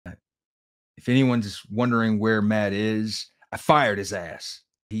If anyone's wondering where Matt is, I fired his ass.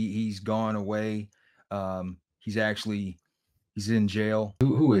 He's gone away. He's in jail.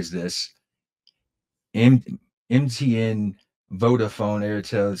 Who is this? MTN, Vodafone,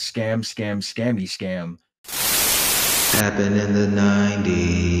 Airtel, scammy scam. Happened in the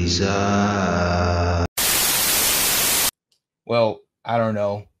 90s. Well, I don't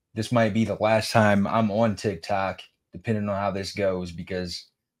know. This might be the last time I'm on TikTok, depending on how this goes, because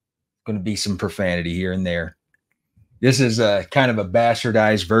it's going to be some profanity here and there. This is a kind of a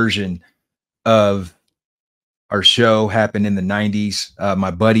bastardized version of our show. Happened in the 90s. My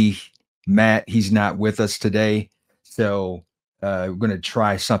buddy Matt, he's not with us today. So we're going to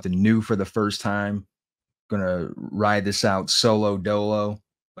try something new for the first time. Going to ride this out solo dolo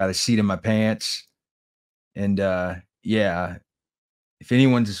by the seat of my pants. And yeah, if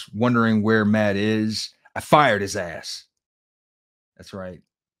anyone's wondering where Matt is, I fired his ass. That's right.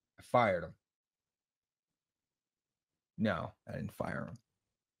 I fired him. No, I didn't fire him.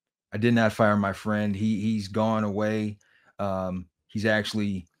 I did not fire my friend. He's gone away. He's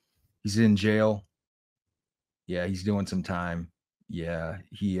in jail. Yeah, he's doing some time. Yeah,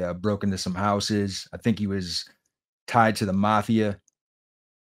 he broke into some houses. I think he was tied to the mafia,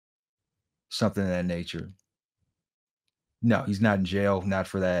 something of that nature. No, he's not in jail, not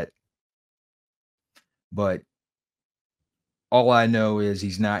for that. But all I know is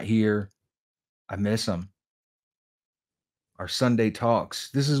he's not here. I miss him. Our Sunday talks.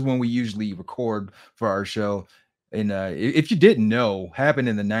 This is when we usually record for our show. And if you didn't know, happened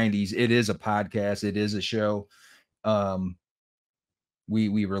in the 90s. It is a podcast. It is a show.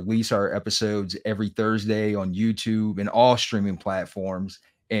 We release our episodes every Thursday on YouTube and all streaming platforms.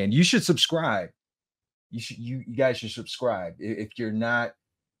 And you should subscribe. You guys should subscribe. If you're not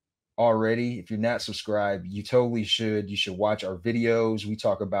already, if you're not subscribed, you totally should. You should watch our videos. We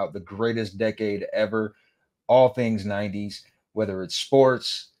talk about the greatest decade ever, all things 90s, whether it's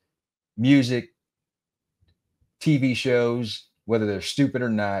sports, music, TV shows, whether they're stupid or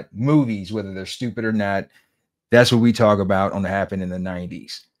not, movies, whether they're stupid or not. That's what we talk about on the Happen in the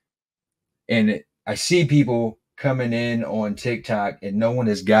 90s. And I see people coming in on TikTok and no one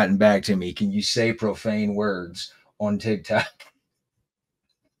has gotten back to me. Can you say profane words on TikTok?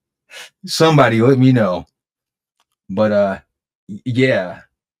 Somebody let me know. But yeah,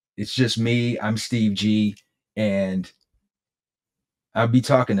 it's just me. I'm Steve G, and I'll be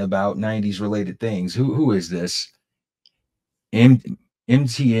talking about 90s related things. Who is this?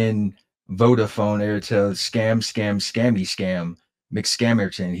 MTN, Vodafone, Airtel, scam,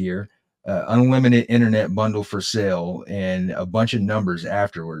 McScammerton here. Unlimited internet bundle for sale and a bunch of numbers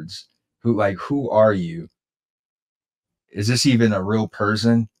afterwards. Who are you? Is this even a real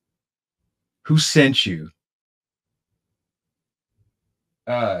person? Who sent you?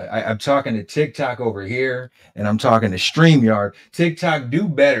 I'm talking to TikTok over here, and I'm talking to StreamYard. TikTok, do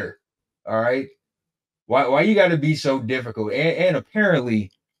better. All right. Why you got to be so difficult? And apparently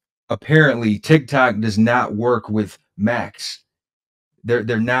TikTok does not work with Macs.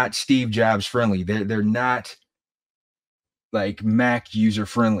 They're not Steve Jobs friendly. They're not like Mac user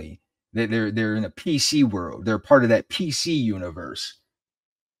friendly. They're in a PC world. They're part of that PC universe.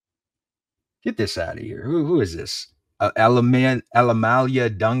 Get this out of here. Who is this? Alamalia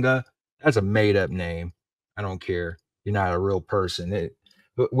Dunga? That's a made up name. I don't care. You're not a real person.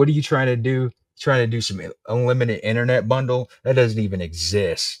 What are you trying to do? Trying to do some unlimited internet bundle? That doesn't even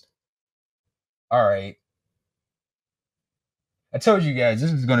exist. All right. I told you guys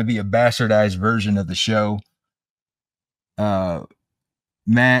this is going to be a bastardized version of the show.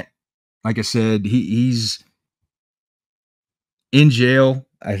 Matt, like I said, he's in jail,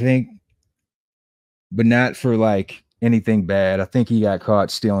 I think, but not for like anything bad. I think he got caught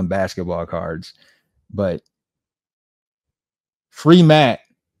stealing basketball cards. But free Matt.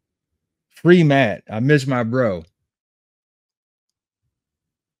 Free Matt. I miss my bro.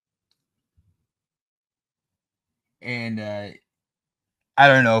 And I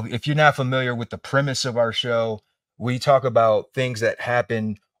don't know if you're not familiar with the premise of our show. We talk about things that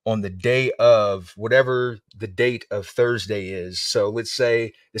happen on the day of whatever the date of Thursday is. So let's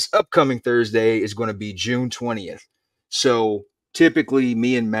say this upcoming Thursday is going to be June 20th. So typically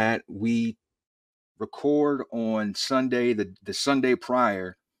me and Matt, we record on Sunday, the Sunday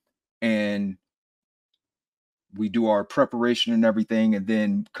prior, and we do our preparation and everything. And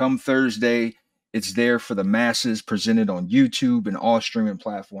then come Thursday, it's there for the masses, presented on YouTube and all streaming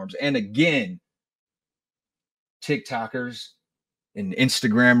platforms. And again, TikTokers and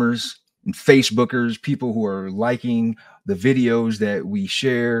Instagrammers and Facebookers, people who are liking the videos that we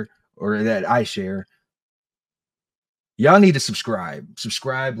share or that I share, y'all need to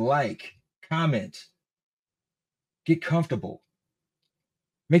subscribe, like, comment, get comfortable,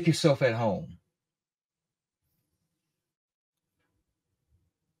 make yourself at home.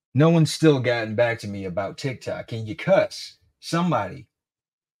 No one's still gotten back to me about TikTok. Can you cuss? Somebody,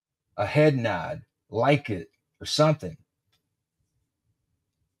 a head nod, like it, or something.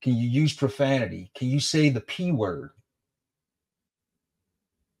 Can you use profanity? Can you say the P word?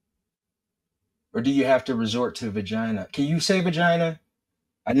 Or do you have to resort to vagina? Can you say vagina?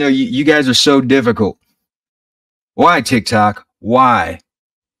 I know you guys are so difficult. Why, TikTok? Why?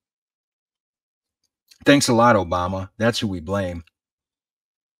 Thanks a lot, Obama. That's who we blame.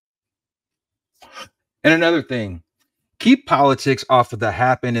 And another thing, keep politics off of the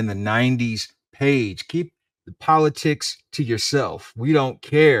Happen in the 90s page. Keep the politics to yourself. We don't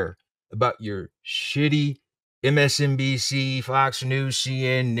care about your shitty MSNBC, Fox News,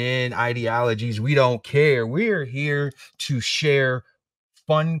 CNN ideologies. We don't care. We're here to share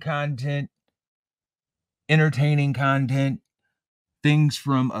fun content, entertaining content, things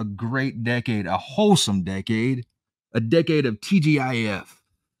from a great decade, a wholesome decade, a decade of TGIF,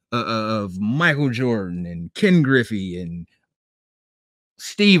 of Michael Jordan and Ken Griffey and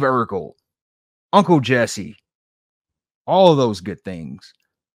Steve Urkel, Uncle Jesse, all of those good things.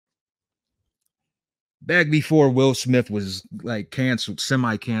 Back before Will Smith was like canceled,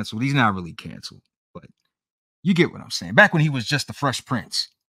 semi-canceled. He's not really canceled, but you get what I'm saying. Back when he was just the Fresh Prince.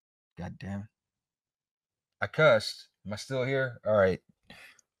 God damn it. I cussed. Am I still here? All right.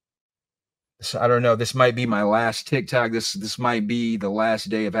 So I don't know. This might be my last TikTok. This might be the last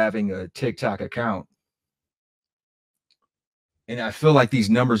day of having a TikTok account. And I feel like these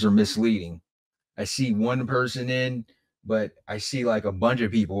numbers are misleading. I see one person in, but I see like a bunch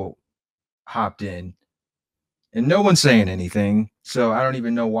of people hopped in and no one's saying anything. So I don't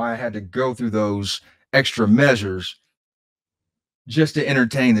even know why I had to go through those extra measures just to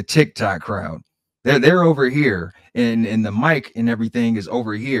entertain the TikTok crowd. They're over here, and the mic and everything is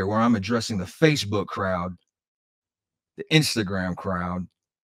over here where I'm addressing the Facebook crowd, the Instagram crowd.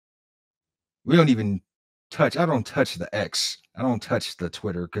 We don't even touch. I don't touch the X. I don't touch the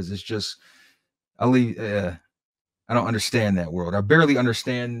Twitter because it's just I leave. I don't understand that world. I barely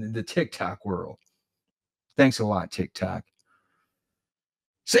understand the TikTok world. Thanks a lot, TikTok.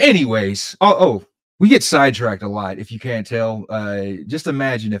 So, anyways, we get sidetracked a lot. If you can't tell, just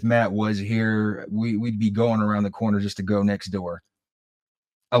imagine if Matt was here, we'd be going around the corner just to go next door.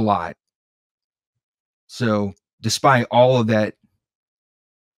 A lot. So, despite all of that,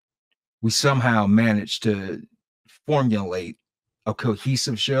 we somehow managed to formulate a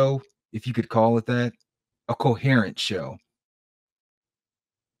cohesive show, if you could call it that, a coherent show.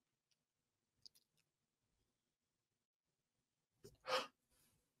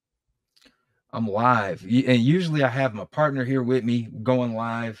 I'm live. And usually I have my partner here with me going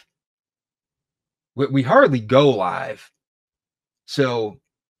live. We hardly go live. So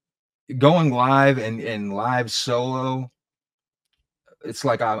going live and live solo, it's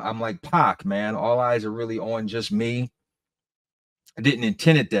like I'm like Pac, man. All eyes are really on just me. I didn't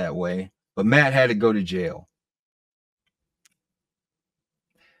intend it that way, but Matt had to go to jail.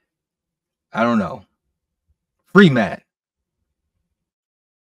 I don't know. Free Matt.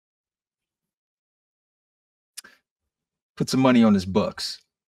 Put some money on his books.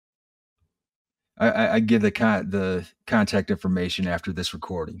 I give the contact information after this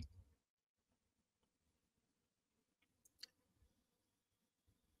recording.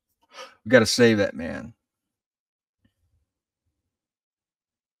 We got to save that man.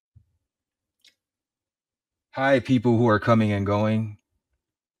 Hi, people who are coming and going.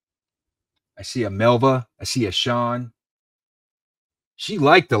 I see a Melva. I see a Sean. She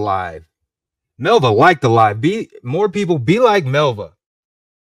liked the live. Melva liked the live. Be more people. Be like Melva.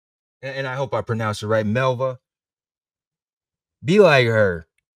 And I hope I pronounced it right. Melva. Be like her.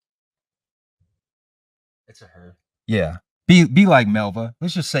 It's a her. Yeah. Be like Melva.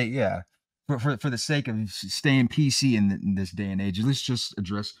 Let's just say, yeah. For the sake of staying PC in this day and age, let's just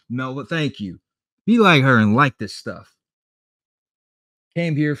address Melva. Thank you. Be like her and like this stuff.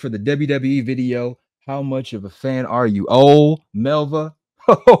 Came here for the WWE video. How much of a fan are you? Oh, Melva.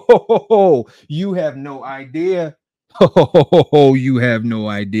 You have no idea. You have no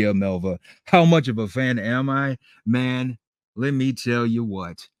idea, Melva. How much of a fan am I? Man, let me tell you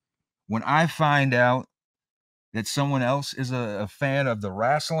what. When I find out that someone else is a fan of the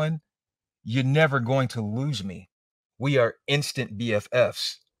wrestling, you're never going to lose me. We are instant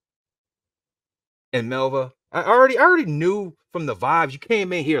BFFs. And Melva, I already knew from the vibes you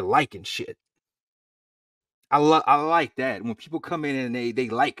came in here liking shit. I like that when people come in and they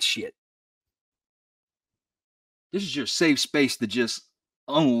like shit. This is your safe space to just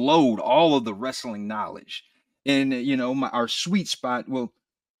unload all of the wrestling knowledge. And our sweet spot, well,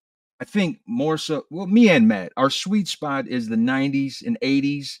 I think more so, well, me and Matt, our sweet spot is the 90s and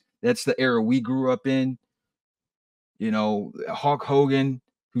 80s. That's the era we grew up in. Hulk Hogan,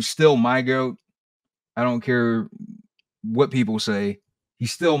 who's still my goat. I don't care what people say.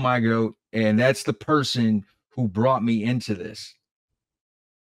 He's still my goat. And that's the person who brought me into this.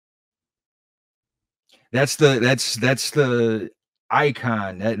 That's the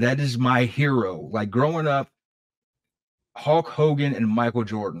icon. That is my hero. Like growing up, Hulk Hogan and Michael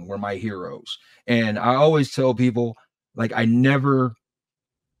Jordan were my heroes. And I always tell people, like, I never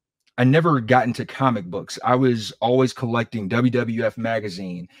got into comic books. I was always collecting WWF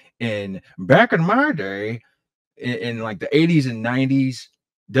magazine. And back in my day, in like the 80s and 90s,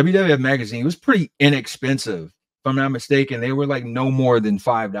 WWF magazine was pretty inexpensive. If I'm not mistaken, they were like no more than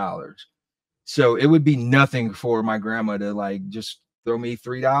 $5. So it would be nothing for my grandma to like just throw me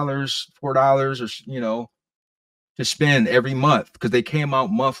 $3, $4, or to spend every month, because they came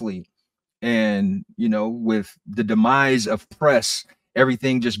out monthly. And with the demise of press,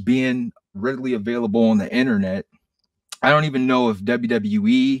 everything just being readily available on the internet, I don't even know if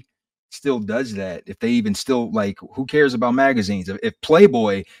WWE still does that. If they even still, like, who cares about magazines? If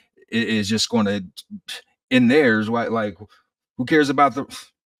Playboy is just going to in theirs, why, like, who cares about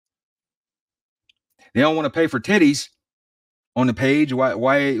they don't want to pay for titties on the page.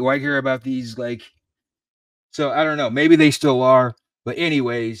 Why care about these, like? So I don't know. Maybe they still are. But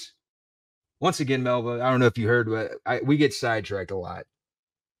anyways, once again, Melva, I don't know if you heard, but we get sidetracked a lot.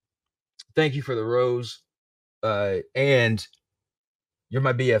 Thank you for the rose. And you're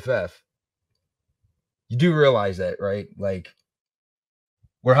my BFF. You do realize that, right? Like,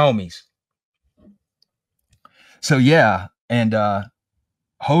 we're homies. So yeah, and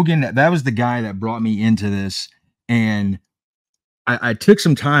Hogan, that was the guy that brought me into this. And I took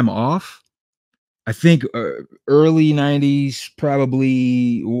some time off. I think early 90s,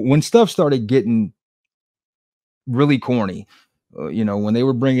 probably when stuff started getting really corny. When they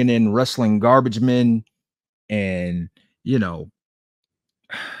were bringing in wrestling garbage men, and I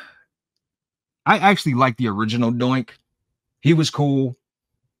actually liked the original Doink. He was cool,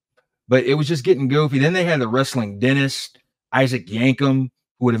 but it was just getting goofy. Then they had the wrestling dentist, Isaac Yankem,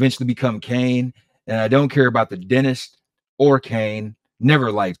 who would eventually become Kane. And I don't care about the dentist or Kane.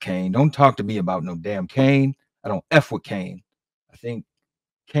 Never liked Kane. Don't talk to me about no damn Kane. I don't F with Kane. I think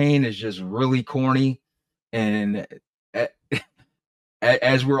Kane is just really corny. And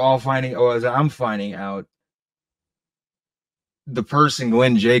as we're all finding, or as I'm finding out, the person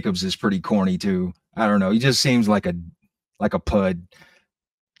Glenn Jacobs is pretty corny too. I don't know. He just seems like a pud.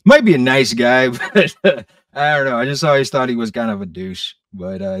 Might be a nice guy, but I don't know. I just always thought he was kind of a douche.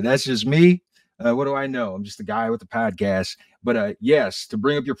 But that's just me. What do I know? I'm just a guy with a podcast. But yes, to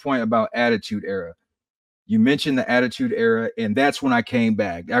bring up your point about Attitude Era, you mentioned the Attitude Era, and that's when I came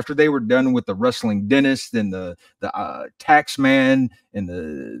back after they were done with the wrestling dentist and the tax man and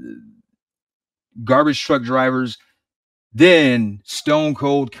the garbage truck drivers. Then Stone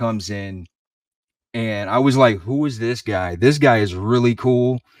Cold comes in, and I was like, who is this guy? This guy is really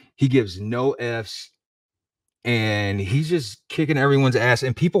cool. He gives no F's, and he's just kicking everyone's ass,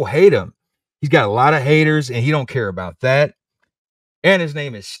 and people hate him. He's got a lot of haters, and he don't care about that. And his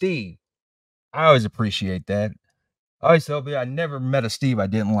name is Steve. I always appreciate that. I always tell people I never met a Steve I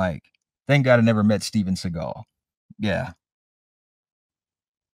didn't like. Thank God I never met Steven Seagal. Yeah.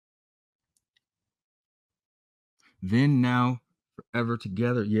 Then, now, forever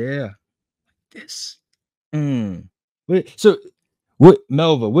together. Yeah. This. Wait, so what,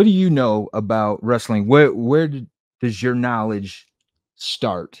 Melva, what do you know about wrestling? Does your knowledge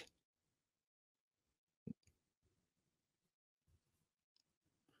start?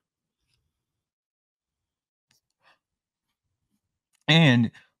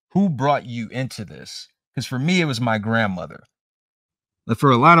 And who brought you into this? Because for me, it was my grandmother. But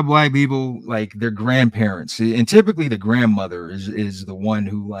for a lot of black people, like their grandparents, and typically the grandmother is the one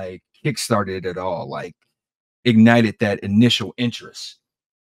who like kickstarted it all, like ignited that initial interest.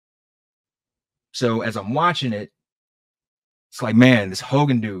 So as I'm watching it, it's like, man, this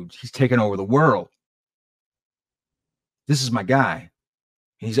Hogan dude, he's taking over the world. This is my guy.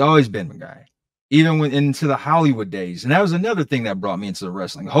 He's always been my guy, even when into the Hollywood days. And that was another thing that brought me into the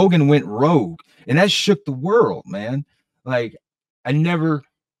wrestling. Hogan went rogue, and that shook the world, man. Like,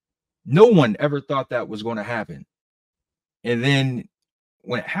 no one ever thought that was going to happen. And then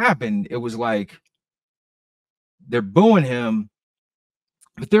when it happened, it was like they're booing him,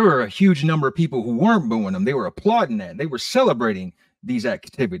 but there were a huge number of people who weren't booing him. They were applauding that. They were celebrating these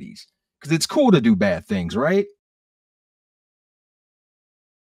activities because it's cool to do bad things, right?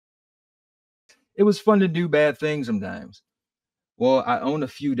 It was fun to do bad things sometimes. Well, I own a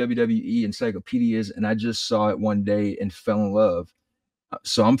few WWE encyclopedias, and I just saw it one day and fell in love.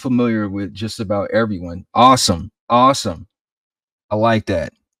 So I'm familiar with just about everyone. Awesome. Awesome. I like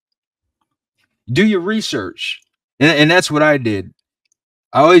that. Do your research. And that's what I did.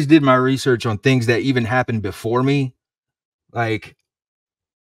 I always did my research on things that even happened before me. Like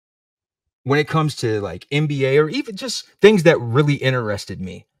when it comes to like NBA or even just things that really interested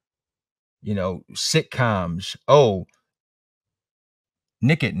me, sitcoms. Oh,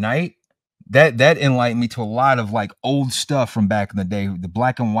 Nick at Night. That enlightened me to a lot of like old stuff from back in the day, the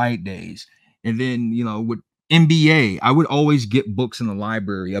black and white days. And then, with NBA, I would always get books in the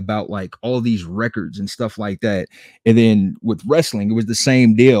library about like all these records and stuff like that. And then with wrestling, it was the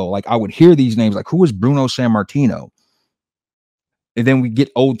same deal. Like I would hear these names, like who was Bruno Sammartino? And then we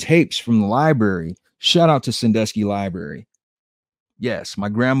get old tapes from the library. Shout out to Sandusky Library. Yes, my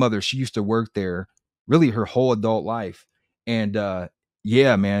grandmother, she used to work there really her whole adult life. And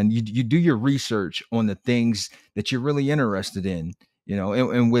yeah, man, you do your research on the things that you're really interested in,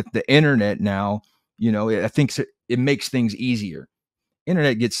 and with the internet now, I think it makes things easier.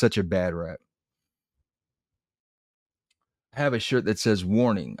 Internet gets such a bad rap. I have a shirt that says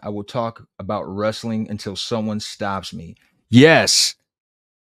warning, I will talk about wrestling until someone stops me. Yes,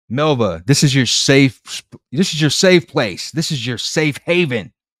 Melva, this is your safe place. This is your safe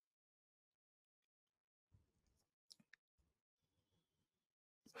haven.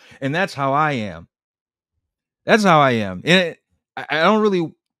 And that's how I am. That's how I am. And I don't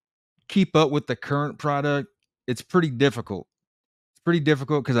really keep up with the current product. It's pretty difficult. It's pretty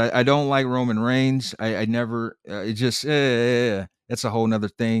difficult because I don't like Roman Reigns. I never, it just, that's a whole nother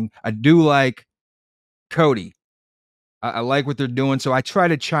thing. I do like Cody. I like what they're doing. So I try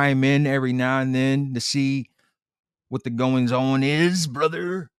to chime in every now and then to see what the goings on is,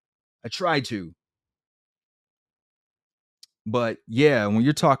 brother. I try to. But yeah, when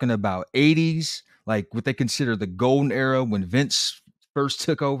you're talking about 80s, like what they consider the golden era when Vince first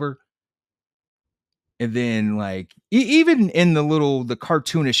took over, and then like even in the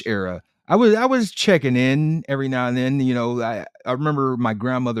cartoonish era, I was checking in every now and then. I remember my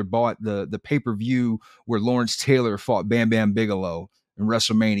grandmother bought the pay-per-view where Lawrence Taylor fought Bam Bam Bigelow in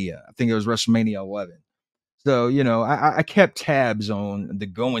WrestleMania. I think it was WrestleMania 11. So I kept tabs on the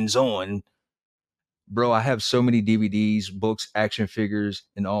goings on. Bro, I have so many DVDs, books, action figures,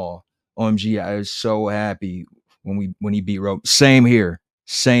 and all. OMG, I was so happy when he beat Rope. Same here.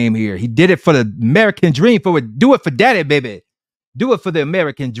 Same here. He did it for the American dream. Do it for daddy, baby. Do it for the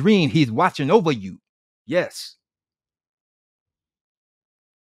American dream. He's watching over you. Yes.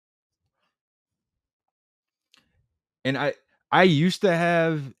 And I used to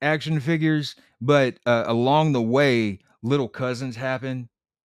have action figures, but along the way, little cousins happen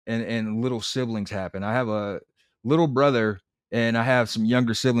and little siblings happen. I have a little brother and I have some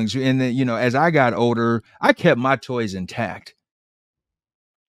younger siblings. And then, as I got older, I kept my toys intact.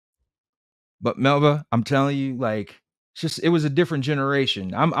 But Melva, I'm telling you, like, it was a different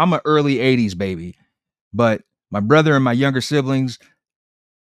generation. I'm an early 80s baby, but my brother and my younger siblings,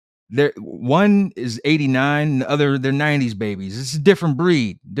 one is 89, and the other they're 90s babies. It's a different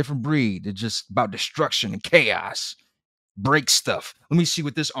breed, different breed. It's just about destruction and chaos. Break stuff. Let me see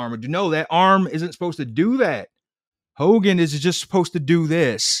what this arm would do. No, that arm isn't supposed to do that. Hogan is just supposed to do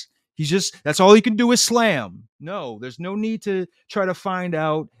this. That's all he can do is slam. No, there's no need to try to find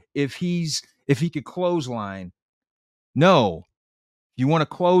out if he could clothesline. No. If you want a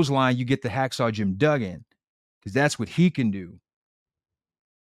clothesline, you get the hacksaw Jim Duggan because that's what he can do.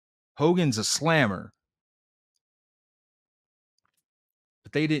 Hogan's a slammer.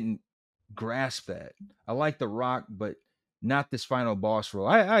 But they didn't grasp that. I like The Rock, but not this final boss role.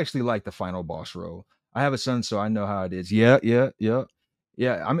 I actually like the final boss role. I have a son, so I know how it is. Yeah, yeah, yeah.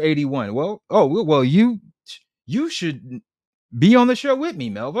 Yeah, I'm 81. Well, you should be on the show with me,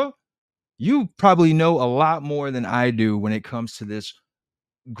 Melva. You probably know a lot more than I do when it comes to this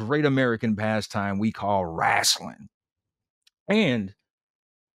great American pastime we call wrestling. And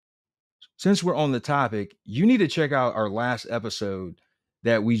since we're on the topic, you need to check out our last episode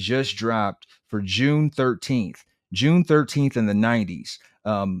that we just dropped for June 13th. June 13th in the 90s.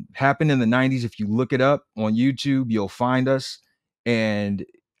 Happened in the 90s. If you look it up on YouTube, you'll find us. And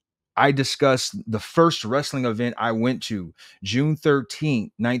I discussed the first wrestling event I went to, June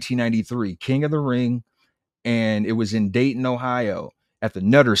 13th, 1993, King of the Ring. And it was in Dayton, Ohio at the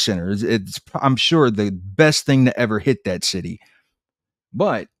Nutter Center. I'm sure the best thing to ever hit that city.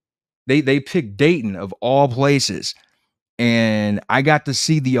 But they picked Dayton of all places, and I got to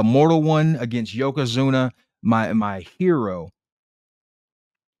see the Immortal One against Yokozuna, my hero.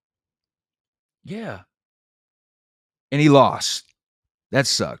 Yeah, and he lost. That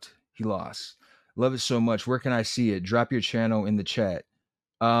sucked. He lost. Love it so much. Where can I see it? Drop your channel in the chat.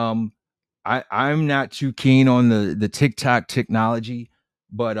 Um, I'm not too keen on the TikTok technology,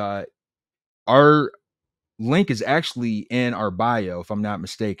 but our link is actually in our bio, if I'm not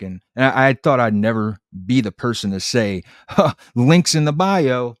mistaken. And I thought I'd never be the person to say huh, links in the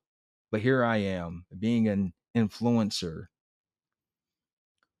bio, but here I am, being an influencer.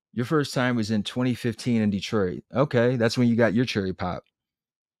 Your first time was in 2015 in Detroit. Okay, that's when you got your cherry pop.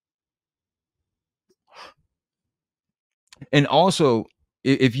 And also,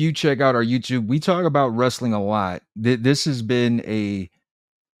 if you check out our YouTube, we talk about wrestling a lot. This has been a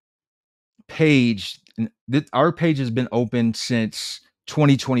page. Our page has been open since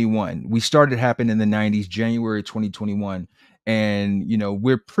 2021. We started happening in the 90s, January 2021. And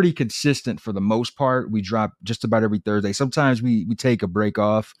we're pretty consistent for the most part. We drop just about every Thursday. Sometimes we take a break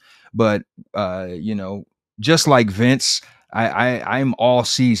off, but just like Vince, I'm all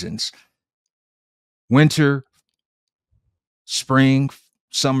seasons. Winter, spring,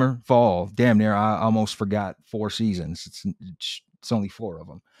 summer, fall. Damn near, I almost forgot 4 seasons. It's only four of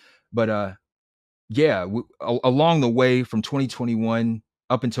them, but yeah. Along the way from 2021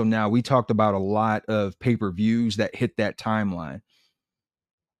 up until now, we talked about a lot of pay per views that hit that timeline.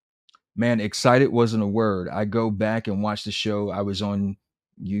 Man, excited wasn't a word. I go back and watch the show. I was on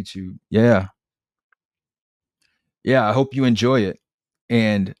YouTube. Yeah, yeah. I hope you enjoy it.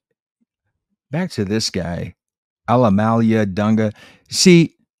 And back to this guy, Alamalia Dunga.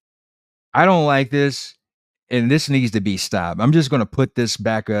 See, I don't like this, and this needs to be stopped. I'm just going to put this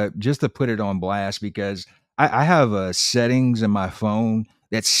back up just to put it on blast because I have settings in my phone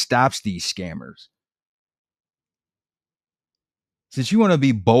that stops these scammers. Since you want to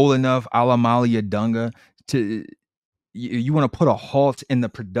be bold enough, Alamalia Dunga, to you want to put a halt in the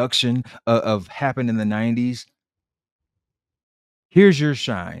production of Happened in the 90s, here's your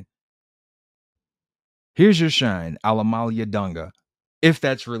shine. Here's your shine, Alamalia Dunga. If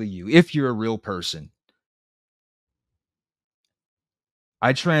that's really you, if you're a real person.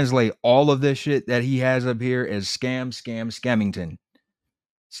 I translate all of this shit that he has up here as scam, scam, scammington.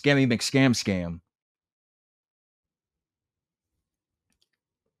 Scammy McScam scam.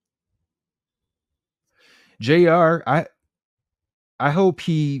 JR, I hope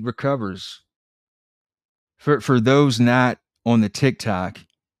he recovers. For those not on the TikTok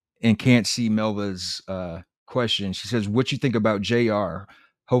and can't see Melva's question, she says, "What you think about JR?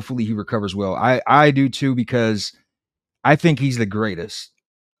 Hopefully he recovers well." I do too because I think he's the greatest.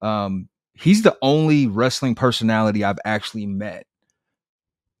 He's the only wrestling personality I've actually met.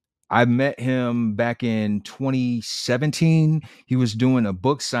 I met him back in 2017. He was doing a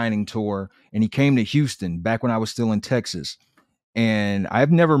book signing tour and he came to Houston back when I was still in Texas. And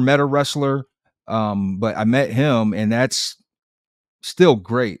I've never met a wrestler, but I met him, and that's still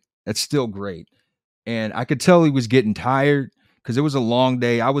great. That's still great. And I could tell he was getting tired because it was a long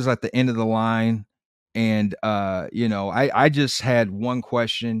day. I was at the end of the line, and I just had one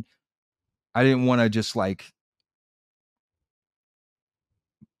question. I didn't want to just like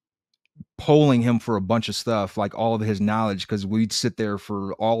polling him for a bunch of stuff, like all of his knowledge, because we'd sit there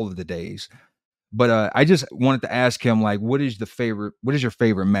for all of the days. But I just wanted to ask him, like, what is your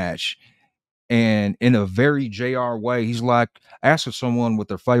favorite match? And in a very JR way, he's like asking someone what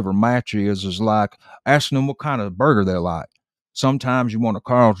their favorite match is like asking them what kind of burger they like. Sometimes you want a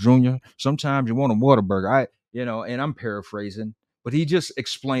Carl's Jr., sometimes you want a Whataburger. And I'm paraphrasing, but he just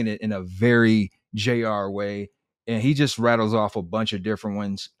explained it in a very JR way. And he just rattles off a bunch of different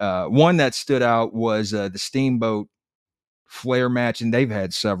ones. One that stood out was the Steamboat Flair match, and they've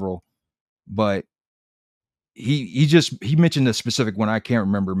had several, but he mentioned a specific one I can't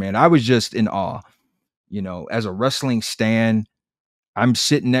remember, man. I was just in awe. As a wrestling stan, I'm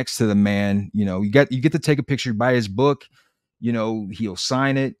sitting next to the man. You get to take a picture, buy his book. He'll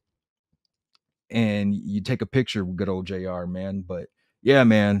sign it, and you take a picture with good old JR, man. But yeah,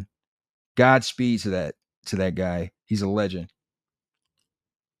 man, Godspeed to that guy. He's a legend.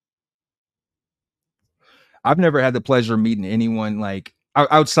 I've never had the pleasure of meeting anyone like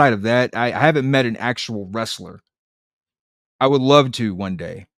outside of that. I haven't met an actual wrestler. I would love to one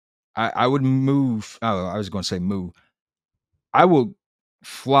day. I would move. Oh, I was going to say move. I will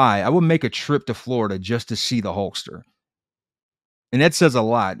fly. I will make a trip to Florida just to see the Hulkster. And that says a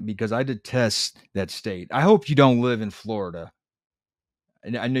lot because I detest that state. I hope you don't live in Florida.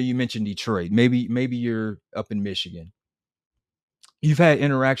 And I know you mentioned Detroit. Maybe you're up in Michigan. You've had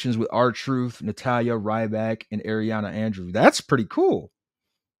interactions with R-Truth, Natalia Ryback, and Ariana Andrew. That's pretty cool.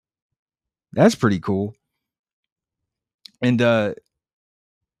 That's pretty cool. And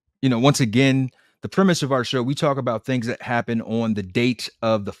once again, the premise of our show, we talk about things that happen on the date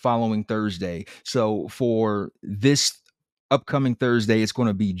of the following Thursday. So for this upcoming Thursday, it's going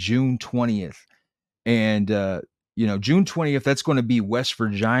to be June 20th. And June 20th, that's going to be West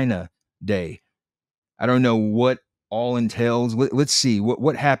Virginia Day. I don't know what all entails. Let's see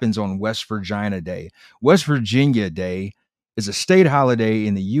what happens on West Virginia Day. West Virginia Day is a state holiday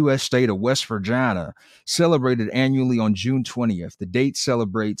in the U.S. state of West Virginia, celebrated annually on June 20th. The date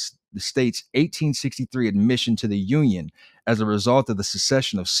celebrates the state's 1863 admission to the Union as a result of the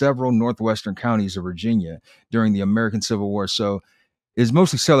secession of several northwestern counties of Virginia during the American Civil War. So it's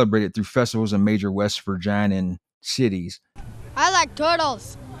mostly celebrated through festivals in major West Virginian cities. I like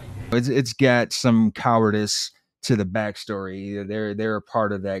turtles. It's got some cowardice to the backstory. They're a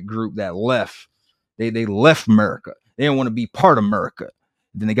part of that group that left. They left America. They didn't want to be part of America.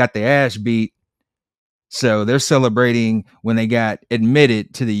 Then they got their ass beat. So they're celebrating when they got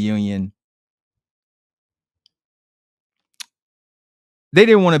admitted to the Union. They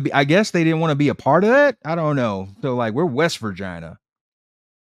didn't want to be, I guess they didn't want to be a part of that. I don't know. So like we're West Virginia.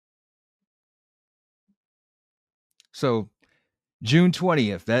 So June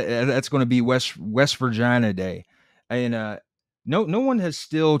 20th, that's going to be West Virginia Day. And no one has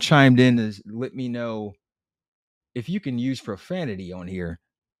still chimed in to let me know if you can use profanity on here.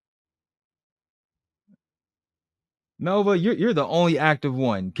 Melva, you're the only active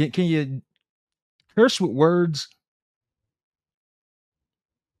one. Can you curse with words?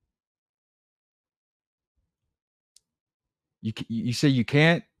 You say you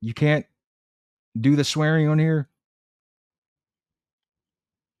can't do the swearing on here?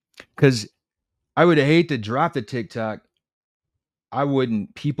 Because I would hate to drop the TikTok. I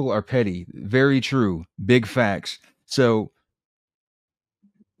wouldn't. People are petty. Very true. Big facts. So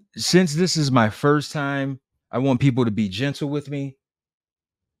since this is my first time, I want people to be gentle with me.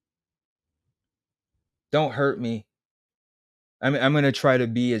 Don't hurt me. I'm going to try to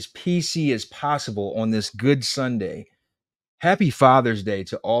be as PC as possible on this good Sunday. Happy Father's Day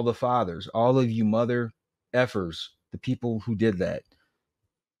to all the fathers, all of you mother effers, the people who did that.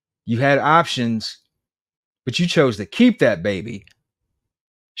 You had options, but you chose to keep that baby.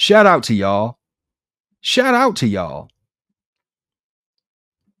 Shout out to y'all. Shout out to y'all.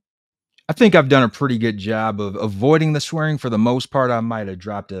 I think I've done a pretty good job of avoiding the swearing. For the most part, I might have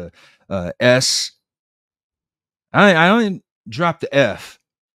dropped a S. I don't drop the F.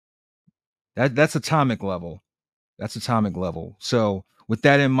 That's atomic level. That's atomic level. So with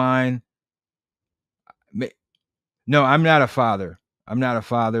that in mind, no, I'm not a father. I'm not a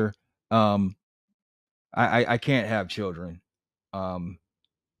father. I can't have children.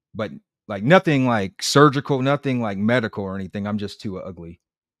 But like nothing like surgical, nothing like medical or anything. I'm just too ugly.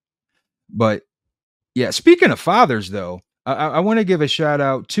 But yeah, speaking of fathers, though, I want to give a shout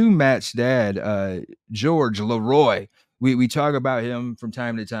out to Matt's dad, George Leroy. We talk about him from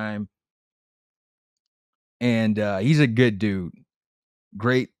time to time, and he's a good dude,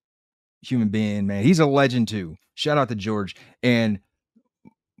 great human being, man. He's a legend too. Shout out to George. And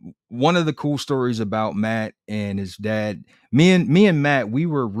one of the cool stories about Matt and his dad, me and Matt, we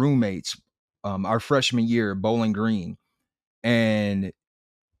were roommates our freshman year at Bowling Green, and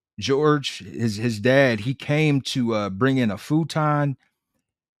George, his dad, he came to bring in a futon,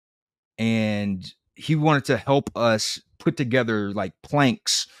 and he wanted to help us put together like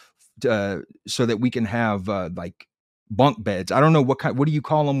planks so that we can have like bunk beds. I don't know what do you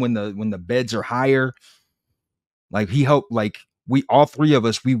call them when the beds are higher? Like he helped, like we all three of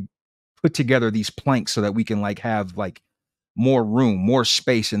us, we put together these planks so that we can like have like more room, more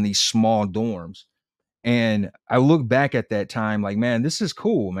space in these small dorms. And I look back at that time like, man, this is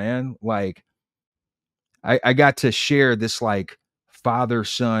cool, man. Like I got to share this like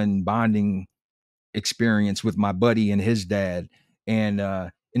father-son bonding experience with my buddy and his dad. And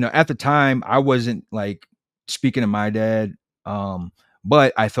at the time I wasn't like speaking to my dad.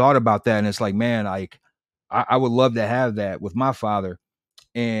 But I thought about that and it's like, man, like I would love to have that with my father.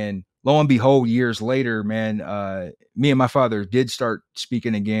 And lo and behold, years later, man, me and my father did start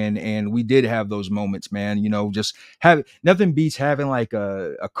speaking again, and we did have those moments, man. Just have nothing beats having like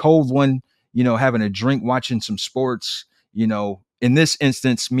a cold one, having a drink, watching some sports. In this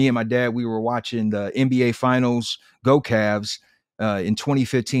instance, me and my dad, we were watching the NBA Finals, go Cavs, in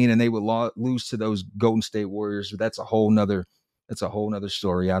 2015, and they would lose to those Golden State Warriors. That's a whole nother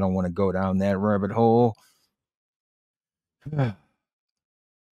story. I don't want to go down that rabbit hole.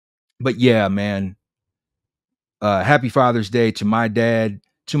 But yeah, man, happy Father's Day to my dad,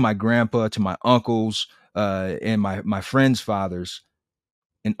 to my grandpa, to my uncles, and my friends' fathers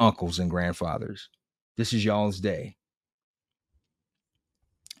and uncles and grandfathers. This is y'all's day.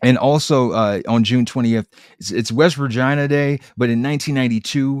 And also on June 20th, it's West Virginia Day, but in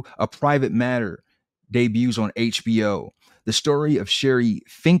 1992, A Private Matter debuts on HBO. The story of Sherry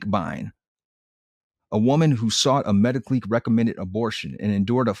Finkbein, a woman who sought a medically recommended abortion and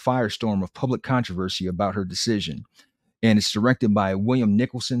endured a firestorm of public controversy about her decision. And it's directed by William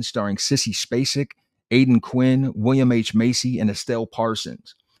Nicholson, starring Sissy Spacek, Aidan Quinn, William H. Macy, and Estelle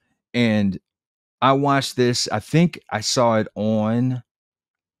Parsons. And I watched this. I think I saw it on,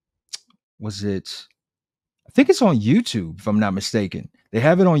 was it? I think it's on YouTube, if I'm not mistaken. They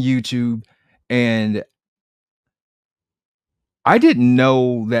have it on YouTube. And I didn't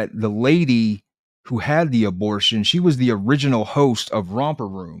know that the lady who had the abortion, she was the original host of Romper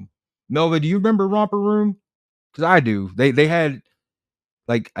Room. Melva, do you remember Romper Room? Because I do. They had,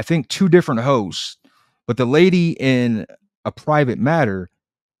 like, I think 2 different hosts, but the lady in A Private Matter,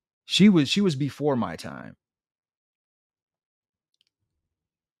 she was before my time.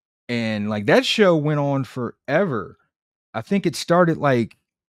 And like that show went on forever. I think it started like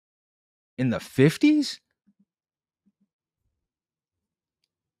in the 50s.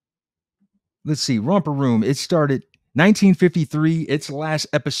 Let's see, Romper Room. It started 1953. Its last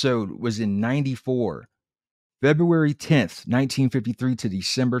episode was in 94. February 10th, 1953 to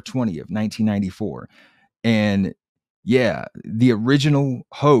December 20th, 1994. And yeah, the original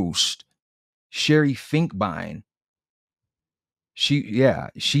host, Sherry Finkbein,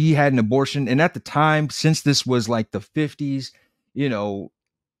 she had an abortion. And at the time, since this was like the 50s, you know,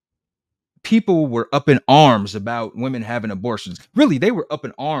 people were up in arms about women having abortions. Really, they were up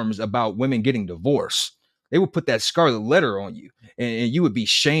in arms about women getting divorced. They would put that scarlet letter on you, and you would be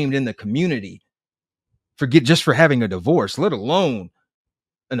shamed in the community for having a divorce, let alone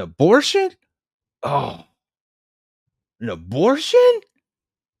an abortion. Oh, an abortion?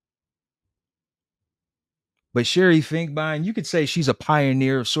 But Sherry Finkbein, you could say she's a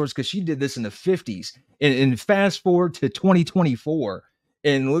pioneer of sorts because she did this in the 50s. And fast forward to 2024,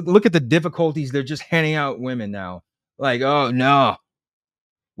 and look at the difficulties they're just handing out women now. Like, oh no,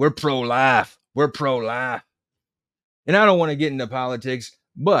 we're pro-life. We're pro-life. And I don't want to get into politics,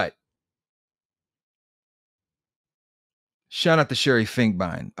 but shout out to Sherry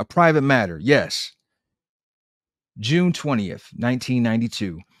Finkbein. A Private Matter, yes. June 20th,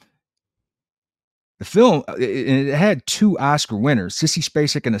 1992. The film, it had 2 Oscar winners, Sissy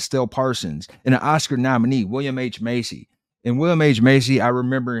Spacek and Estelle Parsons, and an Oscar nominee, William H. Macy. And William H. Macy, I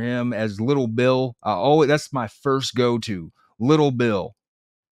remember him as Little Bill. That's my first go-to, Little Bill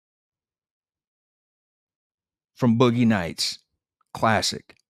from Boogie Nights.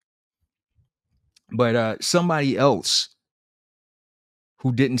 Classic. But somebody else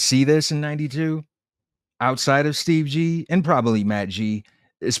who didn't see this in 92, outside of Steve G and probably Matt G,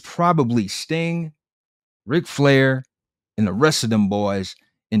 is probably Sting, Ric Flair, and the rest of them boys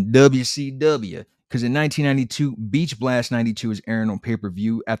in WCW. Because in 1992, Beach Blast 92 is airing on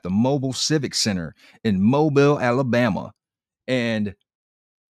pay-per-view at the Mobile Civic Center in Mobile, Alabama. And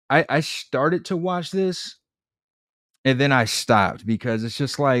I started to watch this, and then I stopped because it's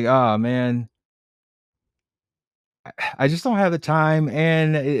just like, oh man, I just don't have the time,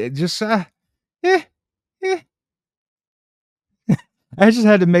 and it just I just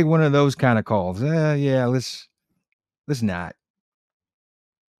had to make one of those kind of calls. Yeah, let's not.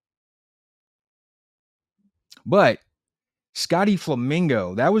 But Scotty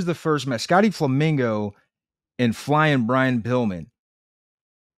Flamingo, that was the first match. Scotty Flamingo and Flying Brian Pillman.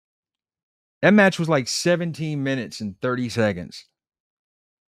 That match was like 17 minutes and 30 seconds.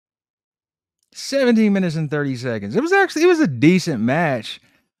 17 minutes and 30 seconds. It was a decent match,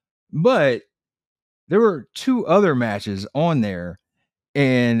 but there were 2 other matches on there,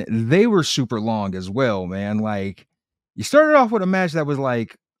 and they were super long as well, man. Like, you started off with a match that was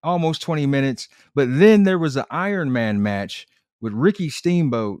like almost 20 minutes, but then there was an Iron Man match with Ricky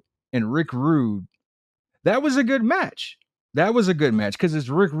Steamboat and Rick Rude. That was a good match. Because it's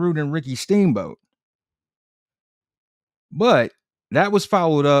Rick Rude and Ricky Steamboat. But that was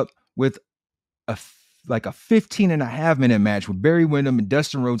followed up with a 15.5-minute match with Barry Windham and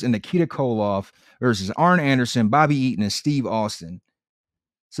Dustin Rhodes and Nikita Koloff versus Arn Anderson, Bobby Eaton, and Steve Austin.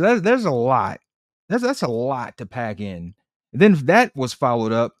 So there's a lot. That's a lot to pack in. And then that was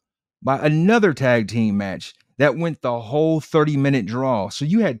followed up by another tag team match that went the whole 30-minute draw. So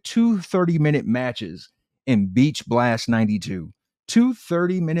you had 2 30-minute matches in Beach Blast 92. 2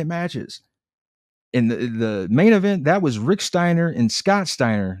 30-minute matches. In the main event, that was Rick Steiner and Scott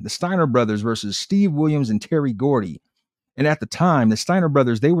Steiner, the Steiner brothers versus Steve Williams and Terry Gordy. And at the time, the Steiner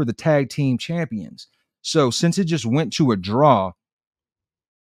brothers, they were the tag team champions. So since it just went to a draw,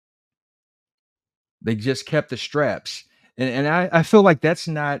 they just kept the straps. And I feel like that's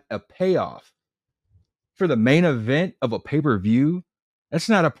not a payoff for the main event of a pay-per-view. That's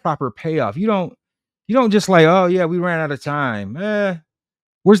not a proper payoff. You don't just like, oh yeah, we ran out of time.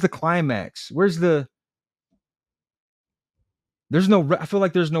 Where's the climax? There's no I feel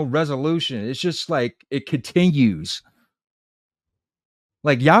like there's no resolution. It's just like it continues.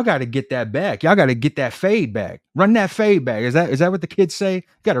 Like y'all got to get that back. Y'all got to get that fade back. Run that fade back. Is that what the kids say?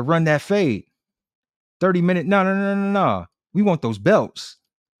 Got to run that fade. 30-minute. No, no, no, no, no. We want those belts.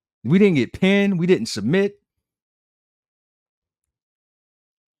 We didn't get pinned. We didn't submit.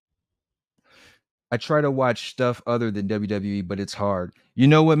 I try to watch stuff other than WWE, but it's hard. You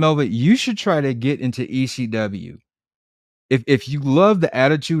know what, Melvin? You should try to get into ECW. If you love the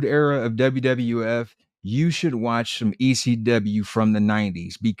Attitude Era of WWF, you should watch some ECW from the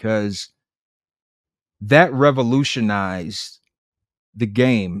 90s because that revolutionized the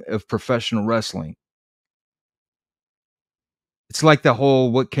game of professional wrestling. It's like the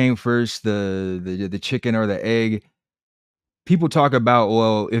whole what came first, the chicken or the egg. People talk about,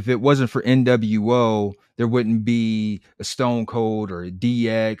 well, if it wasn't for NWO, there wouldn't be a Stone Cold or a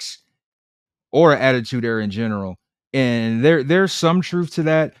DX or an Attitude Era in general. And there's some truth to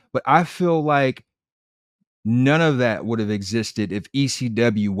that, but I feel like none of that would have existed if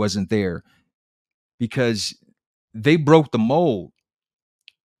ECW wasn't there because they broke the mold.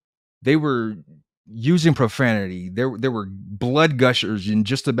 They were using profanity. There were blood gushers in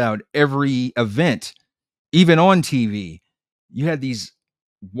just about every event, even on TV. You had these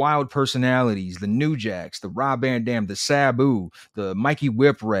wild personalities, the New Jacks, the Rob Van Dam, the Sabu, the Mikey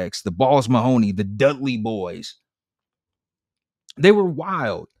Whipwrecks, the Balls Mahoney, the Dudley Boys. They were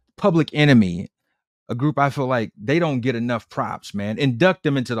wild. Public Enemy, a group I feel like they don't get enough props, man. Induct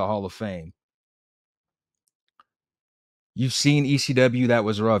them into the Hall of Fame. You've seen ECW, that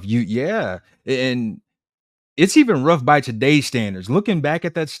was rough. Yeah. And it's even rough by today's standards. Looking back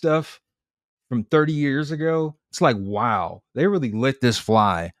at that stuff from 30 years ago, it's like, wow, they really let this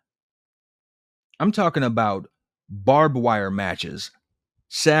fly. I'm talking about barbed wire matches.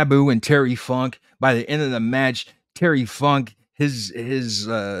 Sabu and Terry Funk. By the end of the match, Terry Funk, his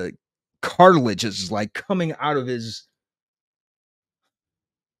cartilage is like coming out of his.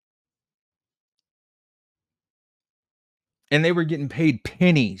 And they were getting paid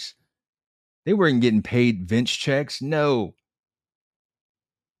pennies. They weren't getting paid Vince checks. No.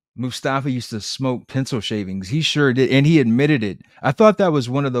 Mustafa used to smoke pencil shavings. He sure did. And he admitted it. I thought that was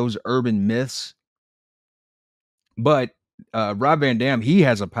one of those urban myths. But Rob Van Dam, he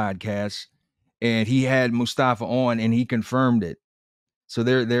has a podcast and he had Mustafa on and he confirmed it. So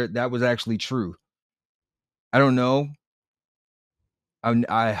there that was actually true. I don't know.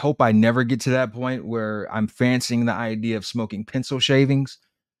 I hope I never get to that point where I'm fancying the idea of smoking pencil shavings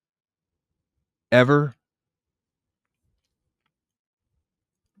ever.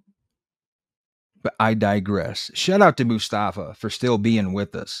 But I digress. Shout out to Mustafa for still being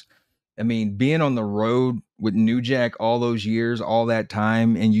with us. I mean, being on the road with New Jack all those years, all that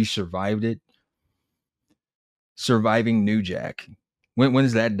time, and you survived it. Surviving New Jack.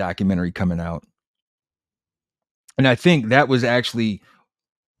 When's that documentary coming out? And I think that was actually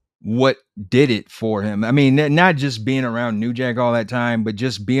what did it for him. I mean, not just being around New Jack all that time, but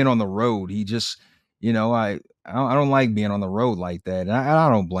just being on the road. He just, I don't like being on the road like that. And I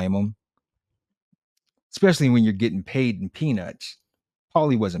don't blame him. Especially when you're getting paid in peanuts.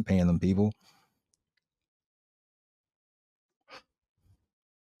 Paulie wasn't paying them people.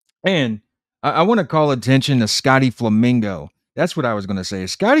 And I want to call attention to Scotty Flamingo. That's what I was going to say.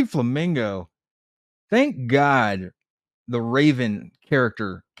 Scotty Flamingo, thank God the Raven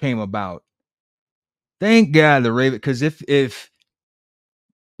character came about. Thank God the Raven, because if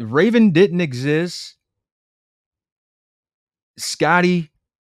Raven didn't exist, Scotty,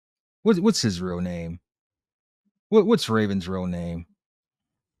 what's his real name? What's Raven's real name?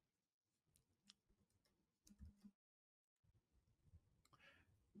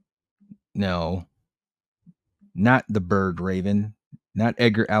 No, not the bird Raven, not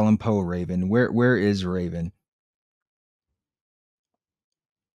Edgar Allan Poe Raven. Where is Raven?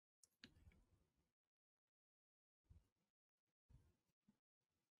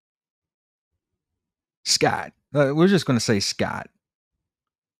 Scott. We're just going to say Scott.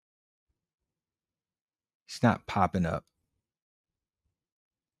 It's not popping up.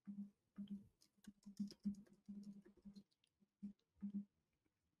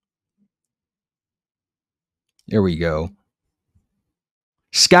 There we go.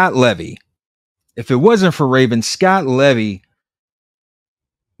 Scott Levy. If it wasn't for Raven, Scott Levy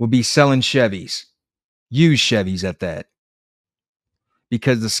would be selling Chevys. Used Chevys at that.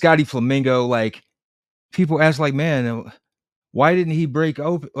 Because the Scotty Flamingo, like, people ask, like, man, Why didn't he break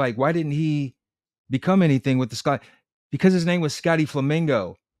open? Like, why didn't he become anything with the Scott? Because his name was Scotty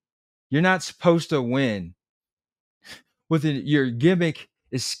Flamingo. You're not supposed to win with your gimmick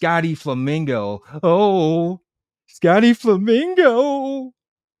is Scotty Flamingo. Oh, Scotty Flamingo.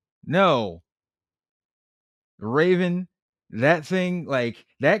 No, Raven. That thing, like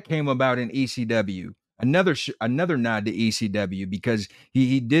that, came about in ECW. Another nod to ECW because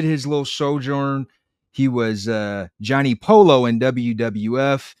he did his little sojourn. He was Johnny Polo in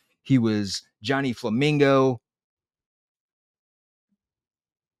WWF. He was Johnny Flamingo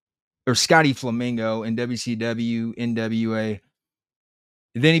or Scotty Flamingo in WCW, NWA.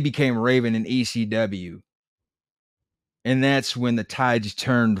 Then he became Raven in ECW. And that's when the tides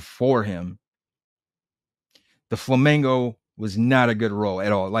turned for him. The Flamingo was not a good role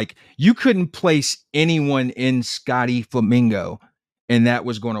at all. Like, you couldn't place anyone in Scotty Flamingo and that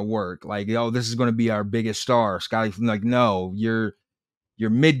was going to work. Like, oh, this is going to be our biggest star. Scotty, like, no, you're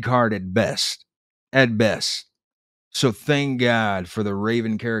mid card at best. At best. So thank God for the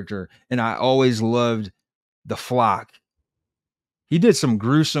Raven character. And I always loved the Flock. He did some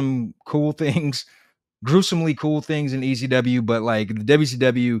gruesomely cool things in ECW, but like the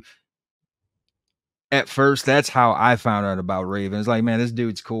WCW, at first, that's how I found out about Raven. It's like, man, this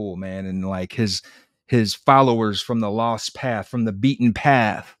dude's cool, man. And like his followers from the lost path, from the beaten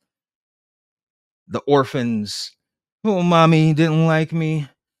path, the orphans. Oh, mommy didn't like me.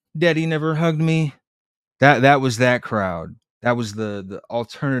 Daddy never hugged me. That was that crowd. That was the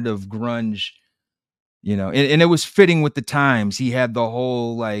alternative grunge, and it was fitting with the times. He had the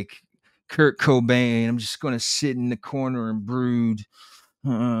whole like Kurt Cobain, I'm just gonna sit in the corner and brood.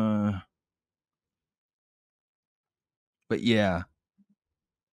 But yeah.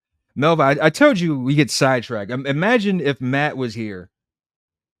 Melva, I told you we get sidetracked. Imagine if Matt was here.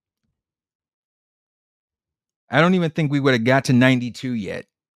 I don't even think we would have got to 92 yet.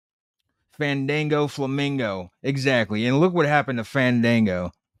 Fandango, Flamingo. Exactly. And look what happened to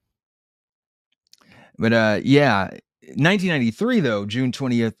Fandango. But yeah, 1993 though, June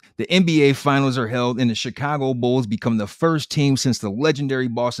 20th, the NBA Finals are held, and the Chicago Bulls become the first team since the legendary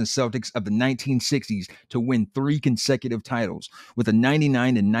Boston Celtics of the 1960s to win 3 consecutive titles, with a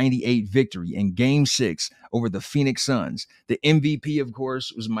 99-98 victory in Game 6 over the Phoenix Suns. The MVP, of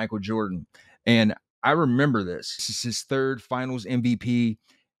course, was Michael Jordan, and I remember this. This is his 3rd Finals MVP,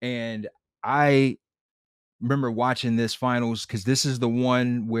 and I remember watching this finals because this is the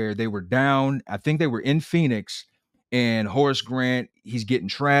one where they were down. I think they were in Phoenix, and Horace Grant, he's getting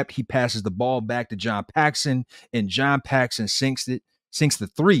trapped. He passes the ball back to John Paxson, and John Paxson sinks the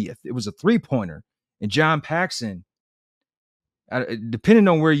 3. It was a 3-pointer. And John Paxson, depending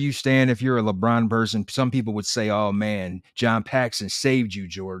on where you stand, if you're a LeBron person, some people would say, oh man, John Paxson saved you,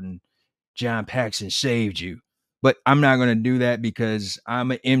 Jordan. John Paxson saved you. But I'm not going to do that because I'm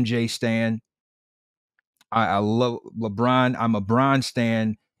an MJ stan. I love LeBron. I'm a Bron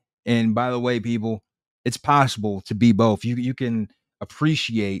stan. And by the way, people, it's possible to be both. You can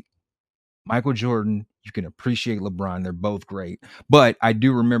appreciate Michael Jordan. You can appreciate LeBron. They're both great. But I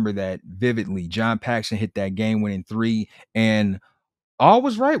do remember that vividly. John Paxson hit that game-winning 3, and all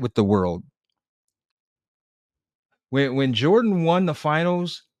was right with the world. When Jordan won the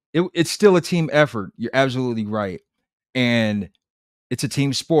finals, it's still a team effort. You're absolutely right. And it's a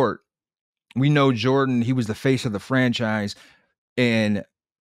team sport. We know Jordan, he was the face of the franchise. And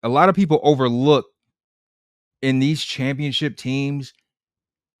a lot of people overlook in these championship teams,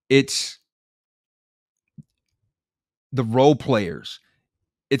 it's the role players.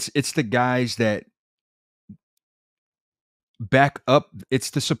 It's the guys that back up.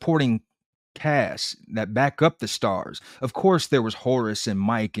 It's the supporting cast that back up the stars. Of course, there was Horace and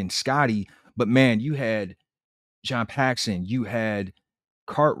Mike and Scotty, but man, you had John Paxson, you had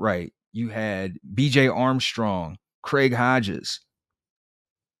Cartwright, you had BJ Armstrong, Craig Hodges.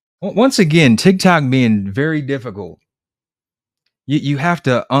 Once again, TikTok being very difficult. You have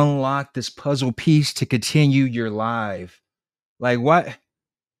to unlock this puzzle piece to continue your live. Like, what?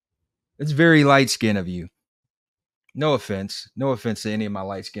 It's very light skin of you. No offense. No offense to any of my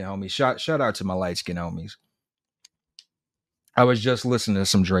light skin homies. Shout out to my light skin homies. I was just listening to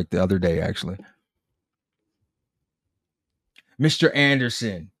some Drake the other day, actually. Mr.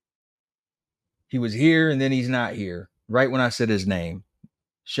 Anderson. He was here and then he's not here. Right when I said his name.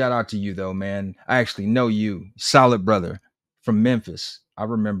 Shout out to you, though, man. I actually know you. Solid brother from Memphis. I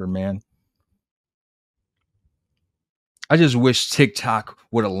remember, man. I just wish TikTok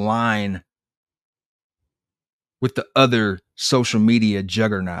would align with the other social media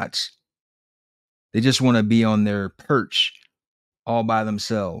juggernauts. They just want to be on their perch all by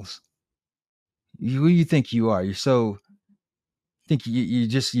themselves. Who do you think you are? You're so Think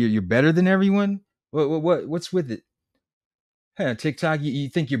you're better than everyone? What's with it? Huh, TikTok, you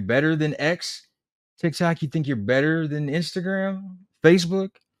think you're better than X? TikTok, you think you're better than Instagram?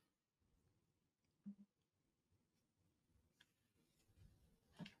 Facebook?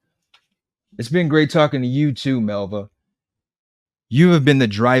 It's been great talking to you too, Melva. You have been the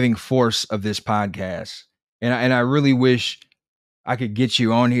driving force of this podcast. And I really wish I could get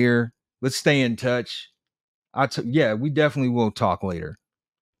you on here. Let's stay in touch. Yeah, we definitely will talk later.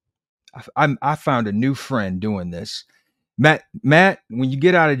 I found a new friend doing this. Matt, when you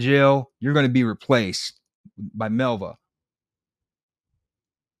get out of jail, you're going to be replaced by Melva.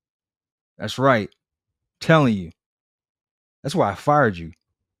 That's right. Telling you. That's why I fired you.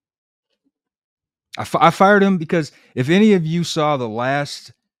 I fired him because if any of you saw the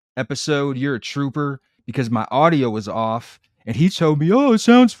last episode, you're a trooper, because my audio was off and he told me, oh, it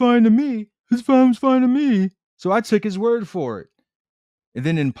sounds fine to me. It sounds fine to me. So I took his word for it. And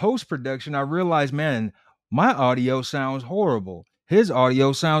then in post-production, I realized, man, my audio sounds horrible. His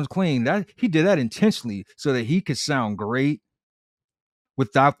audio sounds clean. That he did that intentionally so that he could sound great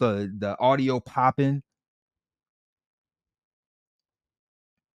without the audio popping.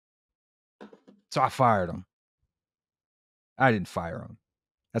 So I fired him. I didn't fire him.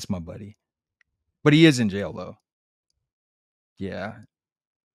 That's my buddy. But he is in jail though. Yeah.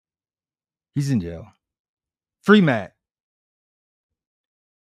 He's in jail. Free Matt.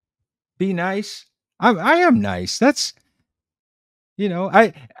 Be nice. I am nice. That's,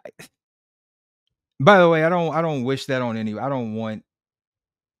 I by the way, I don't wish that on any. I don't want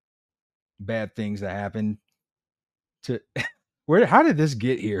bad things to happen to how did this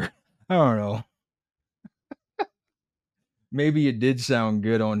get here? I don't know. Maybe it did sound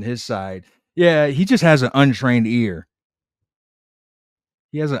good on his side. Yeah, he just has an untrained ear.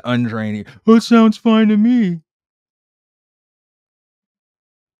 He has an untrained ear. Oh, it sounds fine to me.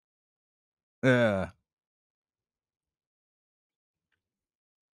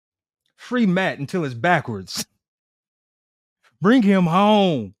 Free Matt until it's backwards. Bring him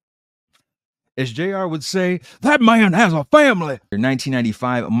home. As JR would say, that man has a family. In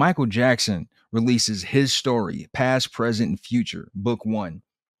 1995, Michael Jackson releases his story, Past, Present, and Future, Book 1.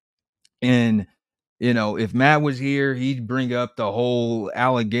 And, if Matt was here, he'd bring up the whole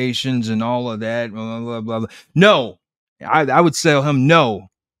allegations and all of that. Blah, blah, blah, blah. No, I would tell him, no,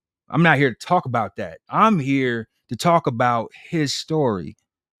 I'm not here to talk about that. I'm here to talk about his story,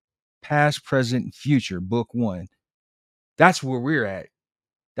 Past, Present, and Future, Book 1. That's where we're at.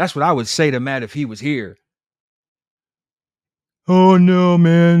 That's what I would say to Matt if he was here. Oh no,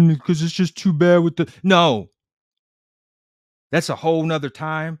 man, because it's just too bad with no. That's a whole nother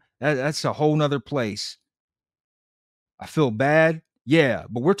time. That's a whole nother place. I feel bad. Yeah,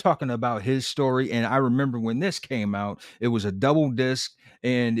 but we're talking about his story. And I remember when this came out, it was a double disc.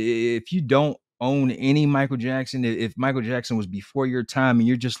 And if you don't own any Michael Jackson, if Michael Jackson was before your time and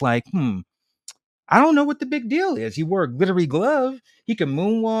you're just like, I don't know what the big deal is. He wore a glittery glove. He can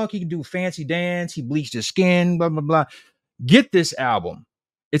moonwalk. He can do fancy dance. He bleached his skin, blah, blah, blah. Get this album.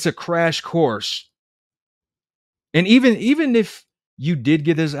 It's a crash course. And even if you did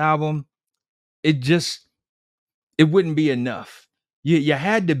get this album, it wouldn't be enough. You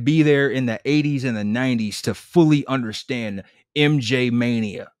had to be there in the 80s and the 90s to fully understand MJ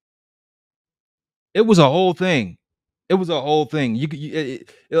Mania. It was a whole thing. It was a whole thing.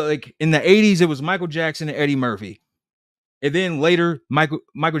 Like in the 80s, it was Michael Jackson and Eddie Murphy. And then later, Michael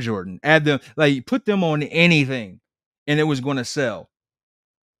Jordan. Add them, like put them on anything, and it was going to sell.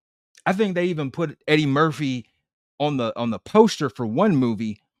 I think they even put Eddie Murphy on the poster for one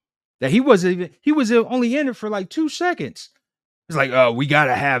movie that he was only in it for like 2 seconds. It's like, oh, we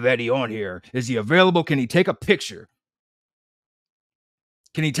gotta have Eddie on here. Is he available? Can he take a picture?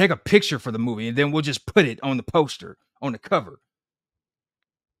 Can he take a picture for the movie? And then we'll just put it on the poster, on the cover.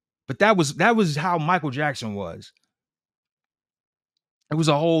 But that was how Michael Jackson was. It was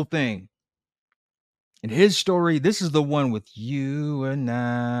a whole thing. And his story, this is the one with "You Are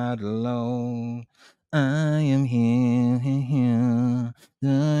Not Alone. I am here.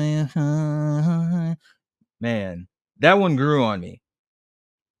 Man, that one grew on me.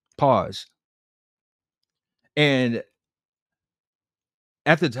 Pause. And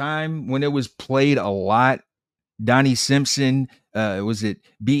at the time when it was played a lot, Donnie Simpson, was it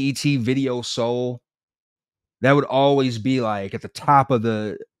BET Video Soul? That would always be like at the top of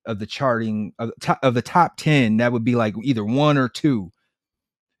the charting of the top 10. That would be like either 1 or 2.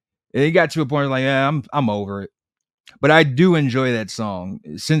 And it got to a point like, yeah, I'm over it. But I do enjoy that song.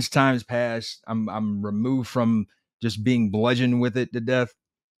 Since times past, I'm removed from just being bludgeoned with it to death.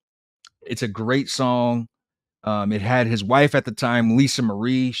 It's a great song. It had his wife at the time, Lisa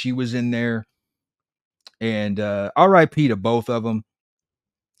Marie. She was in there. And R.I.P. to both of them.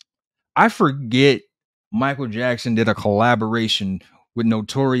 I forget Michael Jackson did a collaboration with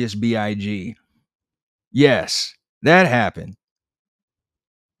Notorious B.I.G. Yes, that happened.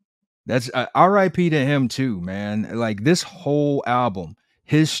 That's R.I.P. to him too, man. Like this whole album,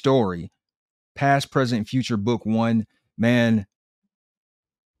 his story, past, present, future, book one, man.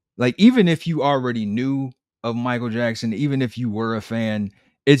 Like even if you already knew of Michael Jackson, even if you were a fan,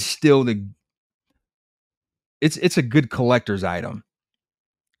 it's still it's a good collector's item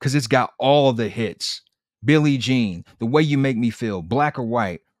because it's got all the hits. Billie Jean, The Way You Make Me Feel, Black or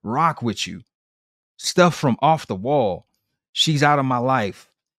White, Rock With You, stuff from Off the Wall, She's Out of My Life.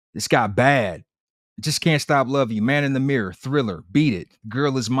 It's got Bad, Just Can't Stop Love You, Man in the Mirror, Thriller, Beat It,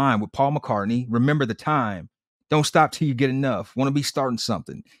 Girl Is Mine with Paul McCartney, Remember the Time, Don't Stop Till You Get Enough, Want to Be Starting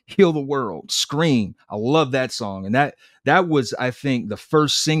Something, Heal the World, Scream. I love that song. And that was, I think, the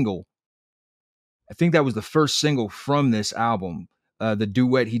first single. I think that was the first single from this album, the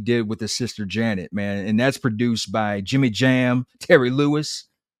duet he did with his sister Janet, man. And that's produced by Jimmy Jam, Terry Lewis.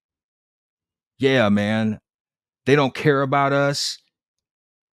 Yeah, man. They Don't Care About Us.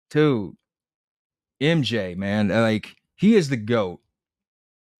 Dude, MJ, man. Like, he is the GOAT.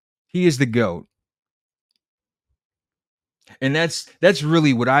 He is the GOAT. And that's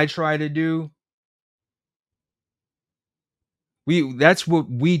really what I try to do. That's what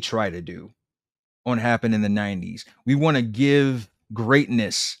we try to do on Happen in the 90s. We want to give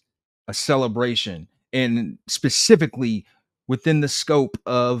greatness a celebration, and specifically within the scope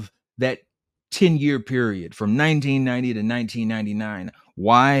of that 10-year period from 1990 to 1999.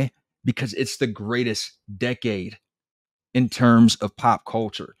 Why? Because it's the greatest decade in terms of pop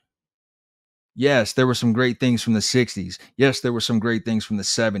culture. Yes, there were some great things from the 60s. Yes, there were some great things from the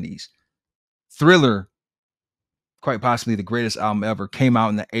 70s. Thriller, quite possibly the greatest album ever, came out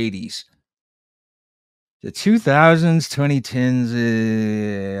in the 80s. The 2000s, 2010s,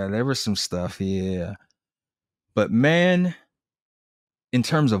 yeah, there was some stuff, yeah. But man, in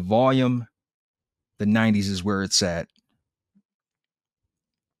terms of volume, the 90s is where it's at.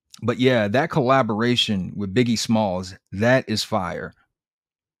 But yeah, that collaboration with Biggie Smalls, that is fire.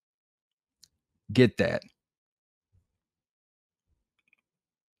 Get that.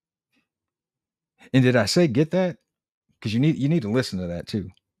 And did I say get that? Because you need to listen to that too.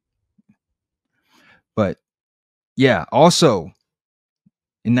 But yeah, also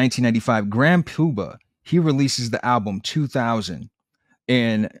in 1995, Grand Puba, he releases the album 2000.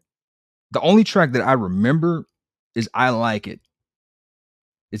 And the only track that I remember is I Like It.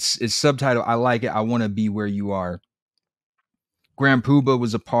 It's subtitled I Like It, I Want to Be Where You Are. Grand Puba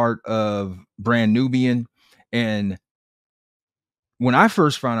was a part of Brand Nubian. And when I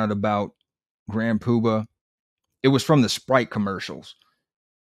first found out about Grand Puba, it was from the Sprite commercials.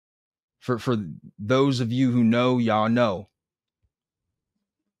 For those of you who know, y'all know.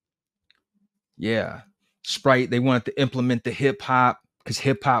 Yeah. Sprite, they wanted to implement the hip hop because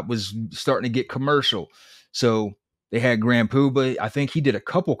hip hop was starting to get commercial. So they had Grand Puba. I think he did a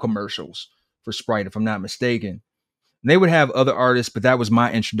couple commercials for Sprite, if I'm not mistaken. And they would have other artists, but that was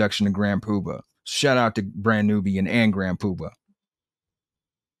my introduction to Grand Puba. Shout out to Brand Nubian and Grand Puba.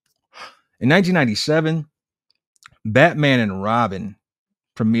 In 1997, Batman and Robin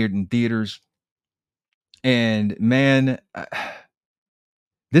premiered in theaters. And man,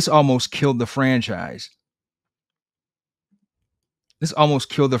 this almost killed the franchise. This almost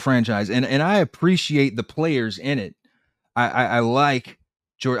killed the franchise. And I appreciate the players in it. I like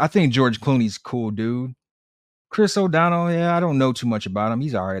George. I think George Clooney's a cool dude. Chris O'Donnell, yeah, I don't know too much about him.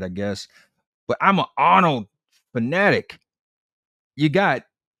 He's all right, I guess. But I'm an Arnold fanatic. You got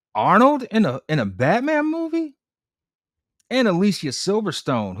Arnold in a Batman movie? And Alicia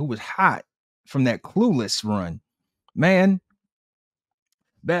Silverstone, who was hot from that Clueless run. Man,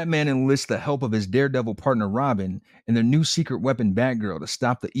 Batman enlists the help of his daredevil partner Robin and their new secret weapon Batgirl to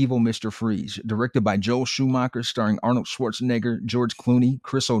stop the evil Mr. Freeze. Directed by Joel Schumacher, starring Arnold Schwarzenegger, George Clooney,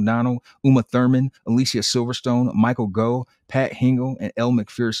 Chris O'Donnell, Uma Thurman, Alicia Silverstone, Michael Gough, Pat Hingle, and Elle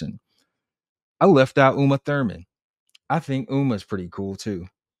Macpherson. I left out Uma Thurman. I think Uma's pretty cool too.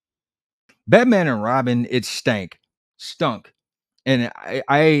 Batman and Robin, it stunk. And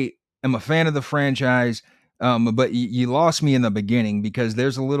I am a fan of the franchise. But you lost me in the beginning because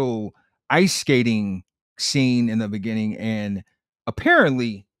there's a little ice skating scene in the beginning, and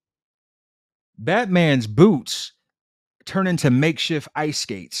apparently Batman's boots turn into makeshift ice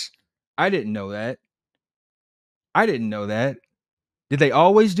skates. I didn't know that. Did they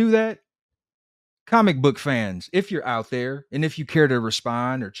always do that? Comic book fans, if you're out there and if you care to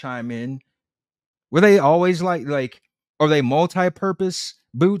respond or chime in, Were they always like are they multi-purpose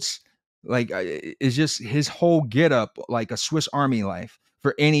boots? Like is just his whole get up like a Swiss Army life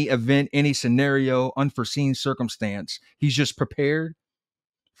for any event, any scenario, unforeseen circumstance. He's just prepared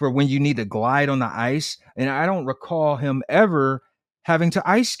for when you need to glide on the ice. And I don't recall him ever having to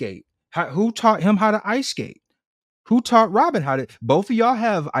ice skate. Who taught him how to ice skate? Who taught Robin how to? Both of y'all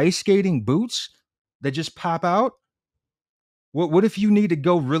have ice skating boots that just pop out. What if you need to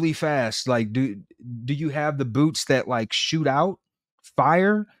go really fast? Like, do you have the boots that like shoot out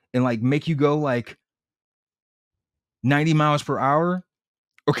fire and like make you go like 90 miles per hour?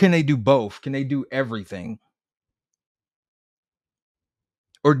 Or can they do both? Can they do everything?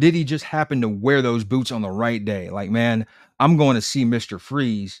 Or did he just happen to wear those boots on the right day? Like, man, I'm going to see Mr.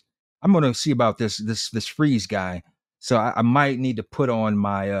 Freeze. I'm going to see about this Freeze guy. So I might need to put on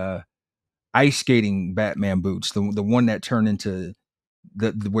my ice skating Batman boots, the one that turn into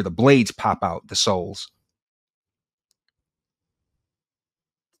the where the blades pop out, the soles.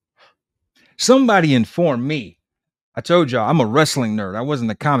 Somebody inform me. I told y'all I'm a wrestling nerd. I wasn't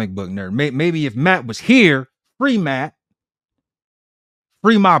a comic book nerd. Maybe if Matt was here, free Matt,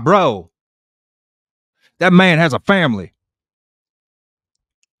 free my bro. That man has a family.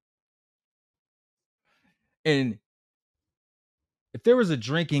 And if there was a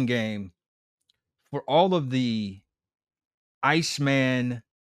drinking game for all of the Iceman,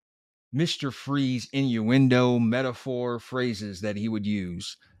 Mr. Freeze innuendo, metaphor phrases that he would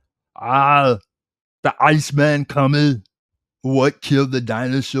use. The Iceman coming. What killed the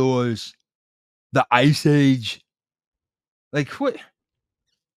dinosaurs? The Ice Age. Like, what?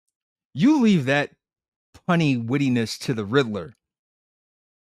 You leave that punny wittiness to the Riddler.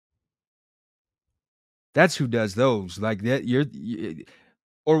 That's who does those. Like that,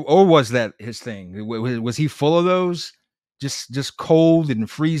 or was that his thing? Was he full of those? Just cold and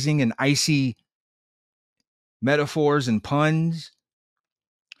freezing and icy metaphors and puns.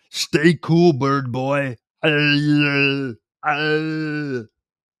 Stay cool, bird boy.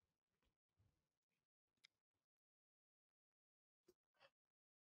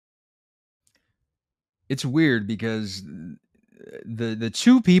 It's weird because the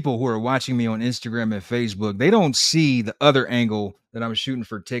two people who are watching me on Instagram and Facebook, they don't see the other angle that I'm shooting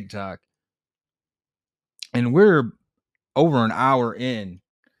for TikTok. And we're over an hour in.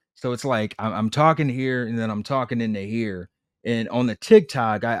 So it's like I'm talking here and then I'm talking into here. And on the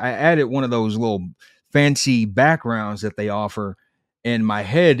TikTok, I added one of those little fancy backgrounds that they offer, and my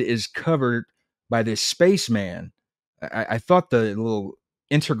head is covered by this spaceman. I thought the little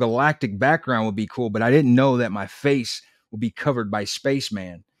intergalactic background would be cool, but I didn't know that my face would be covered by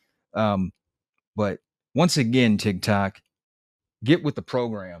spaceman. But once again, TikTok, get with the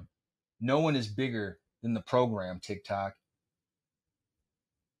program. No one is bigger than the program, TikTok.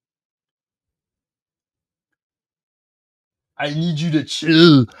 I need you to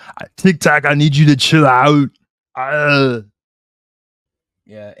chill. TikTok, I need you to chill out.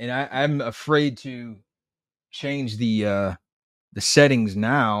 Yeah, and I'm afraid to change the settings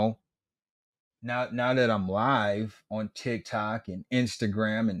now. Now that I'm live on TikTok and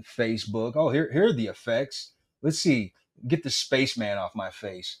Instagram and Facebook. Oh, here are the effects. Let's see. Get the spaceman off my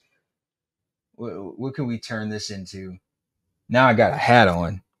face. What can we turn this into? Now I got a hat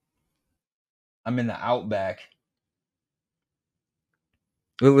on. I'm in the outback.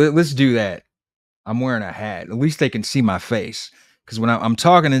 Let's do that. I'm wearing a hat. At least they can see my face. Because when I'm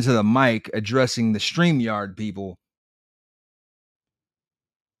talking into the mic, addressing the StreamYard people,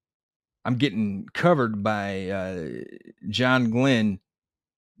 I'm getting covered by John Glenn,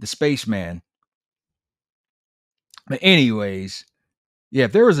 the spaceman. But anyways, yeah,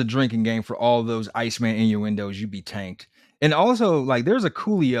 if there was a drinking game for all those Iceman innuendos, you'd be tanked. And also, like, there's a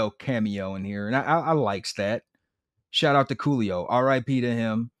Coolio cameo in here, and I likes that. Shout out to Coolio, R.I.P. to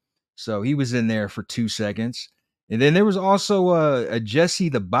him. So he was in there for 2 seconds. And then there was also a Jesse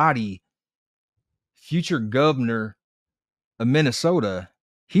the Body, future governor of Minnesota.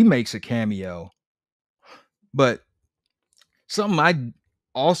 He makes a cameo. But something I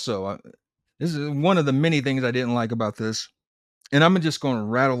also, this is one of the many things I didn't like about this. And I'm just going to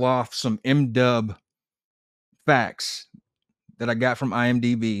rattle off some M-Dub facts that I got from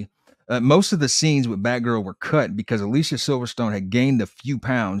IMDb. Most of the scenes with Batgirl were cut because Alicia Silverstone had gained a few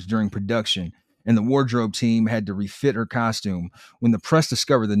pounds during production, and the wardrobe team had to refit her costume. When the press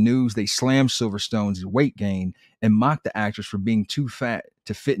discovered the news, they slammed Silverstone's weight gain and mocked the actress for being too fat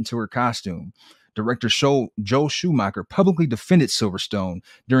to fit into her costume. Director Joel Schumacher publicly defended Silverstone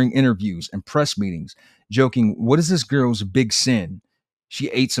during interviews and press meetings, joking, "What is this girl's big sin? She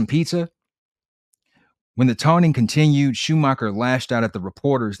ate some pizza?" When the taunting continued, Schumacher lashed out at the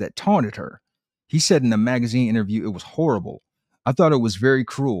reporters that taunted her. He said in a magazine interview it was horrible. I thought it was very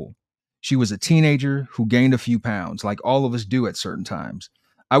cruel. She was a teenager who gained a few pounds, like all of us do at certain times.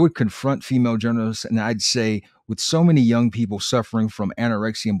 I would confront female journalists and I'd say, with so many young people suffering from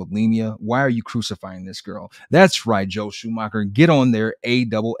anorexia and bulimia, why are you crucifying this girl? That's right, Joel Schumacher. Get on there,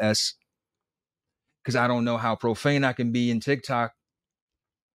 ASS, because I don't know how profane I can be in TikTok.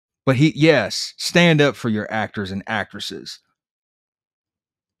 But yes, stand up for your actors and actresses.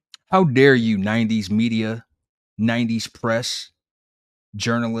 How dare you, 90s media, 90s press,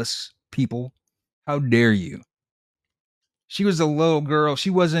 journalists, people? How dare you? She was a little girl. She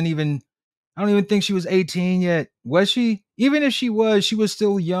wasn't even, I don't even think she was 18 yet. Was she? Even if she was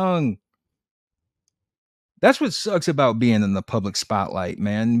still young. That's what sucks about being in the public spotlight,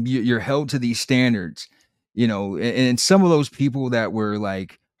 man. You're held to these standards, and some of those people that were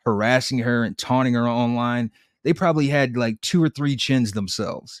like harassing her and taunting her online, they probably had like 2 or 3 chins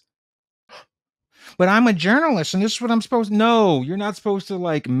themselves. But I'm a journalist and this is what I'm supposed. No, you're not supposed to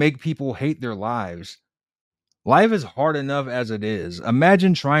like make people hate their lives. Life is hard enough as it is.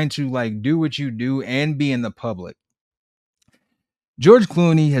 Imagine trying to like do what you do and be in the public. George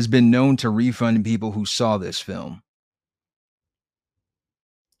Clooney has been known to refund people who saw this film.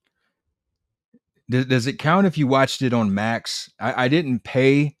 Does it count if you watched it on Max? I didn't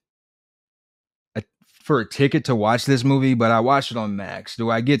pay for a ticket to watch this movie, but I watched it on Max. Do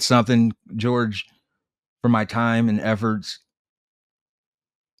I get something, George, for my time and efforts?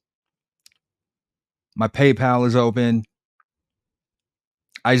 My PayPal is open.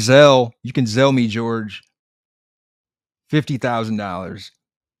 You can Zelle me, George, $50,000,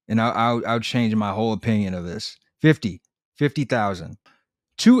 and I'll change my whole opinion of this. 50,000.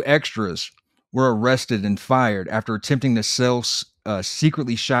 2 extras were arrested and fired after attempting to sell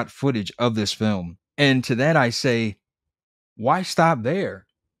secretly shot footage of this film. And to that I say, why stop there?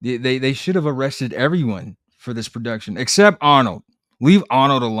 They should have arrested everyone for this production except Arnold. Leave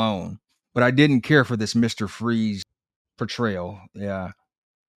Arnold alone. But I didn't care for this Mr. Freeze portrayal. Yeah.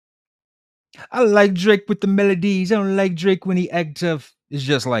 I like Drake with the melodies. I don't like Drake when he acts tough. It's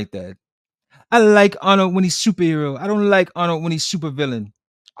just like that. I like Arnold when he's superhero. I don't like Arnold when he's supervillain.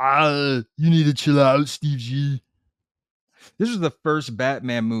 You need to chill out, Steve G. This was the first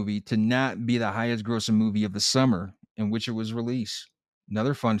Batman movie to not be the highest grossing movie of the summer in which it was released.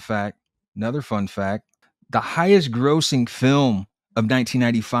 Another fun fact. The highest grossing film of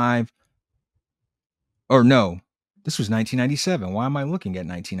 1995. Or no, this was 1997. Why am I looking at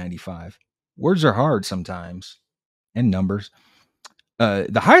 1995? Words are hard sometimes, and numbers. The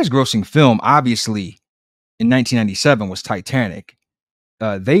highest grossing film, obviously, in 1997 was Titanic.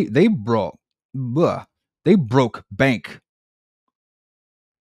 They broke bank.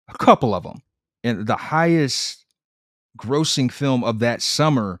 A couple of them, and the highest grossing film of that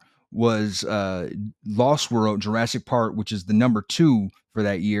summer was Lost World, Jurassic Park, which is the number 2 for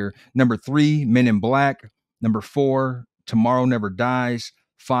that year. Number 3, Men in Black. Number 4, Tomorrow Never Dies.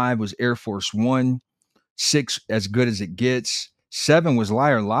 5 was Air Force One. 6, As Good as It Gets. 7 was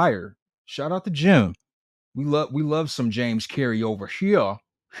Liar Liar. Shout out to Jim. We love some James Carey over here.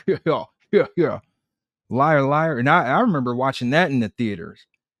 Yeah. Liar Liar. And I remember watching that in the theaters.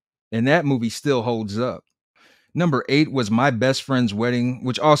 And that movie still holds up. Number 8 was My Best Friend's Wedding,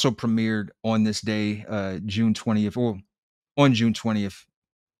 which also premiered on this day, June 20th, or on June 20th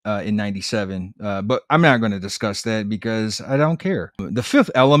in 97. But I'm not going to discuss that because I don't care. The Fifth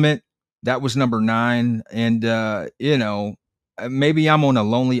Element, that was number 9. And, maybe I'm on a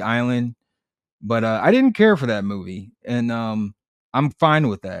lonely island, but I didn't care for that movie. And I'm fine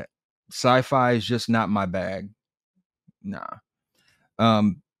with that. Sci-fi is just not my bag. Nah.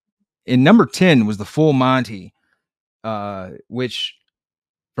 And number 10 was The Full Monty. Which,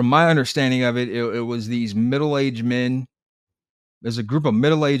 from my understanding of it, it was these middle-aged men. There's a group of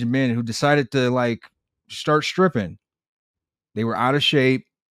middle-aged men who decided to like start stripping. They were out of shape.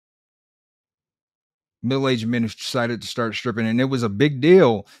 Middle-aged men who decided to start stripping, and it was a big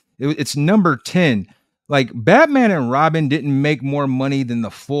deal. It's number 10. Like Batman and Robin didn't make more money than The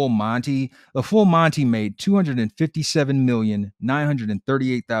Full Monty. The Full Monty made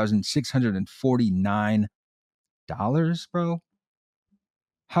 $257,938,649, bro.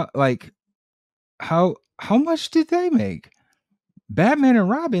 How much did they make? Batman and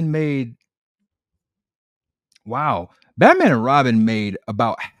Robin made Batman and Robin made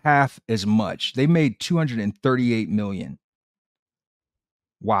about half as much. They made 238 million.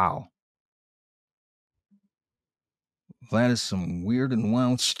 Wow. That is some weird and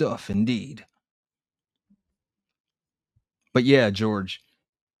wild stuff indeed. But yeah, George,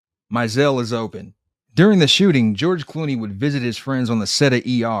 my Zelle is open. During the shooting, George Clooney would visit his friends on the set of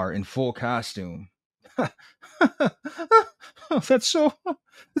ER in full costume. That's so.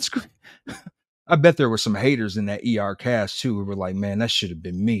 That's great. I bet there were some haters in that ER cast too who were like, "Man, that should have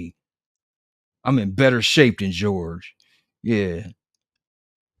been me. I'm in better shape than George." Yeah,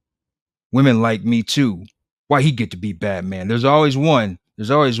 women like me too. Why he get to be Batman? There's always one.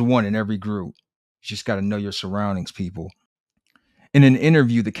 There's always one in every group. You just got to know your surroundings, people. In an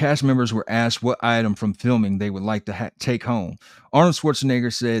interview, the cast members were asked what item from filming they would like to take home. Arnold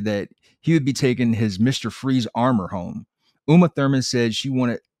Schwarzenegger said that he would be taking his Mr. Freeze armor home. Uma Thurman said she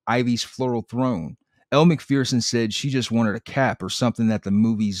wanted Ivy's floral throne. Elle McPherson said she just wanted a cap or something that the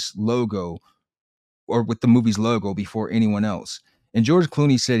movie's logo or with the movie's logo before anyone else. And George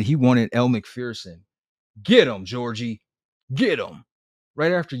Clooney said he wanted Elle McPherson. Get him, Georgie. Get him.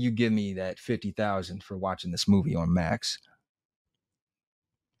 Right after you give me that 50,000 for watching this movie on Max.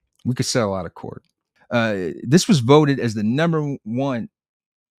 We could settle out of court. This was voted as the number one.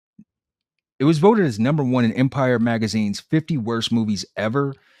 It was voted as number one in Empire Magazine's 50 worst movies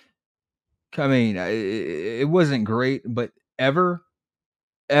ever. I mean, it wasn't great, but ever.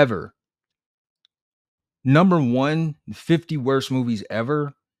 Number one, 50 worst movies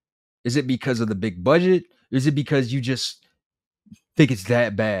ever. Is it because of the big budget? Or is it because you just think it's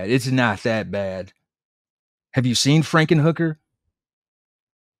that bad? It's not that bad. Have you seen Frankenhooker?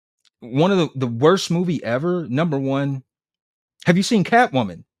 One of the worst movie ever. Number one. Have you seen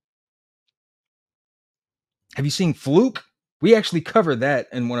Catwoman? Have you seen Fluke? We actually covered that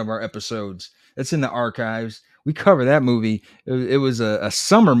in one of our episodes. That's in the archives. We cover that movie. It was a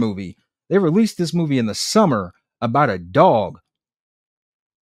summer movie. They released this movie in the summer about a dog.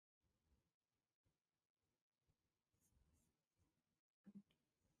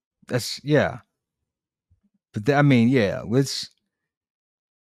 That's yeah. But I mean, yeah, it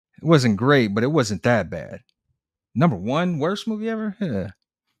wasn't great, but it wasn't that bad. Number one worst movie ever?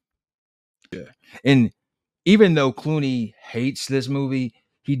 Yeah. And even though Clooney hates this movie,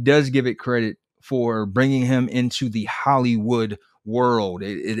 he does give it credit for bringing him into the Hollywood world.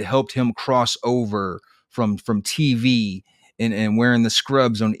 It helped him cross over from TV and wearing the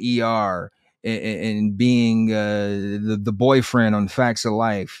scrubs on ER and being the boyfriend on Facts of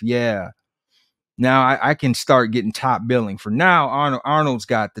Life. Yeah. Now I can start getting top billing. For now, Arnold's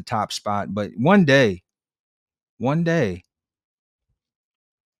got the top spot, but one day.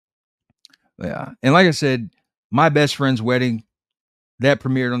 Yeah. And like I said, My Best Friend's Wedding, that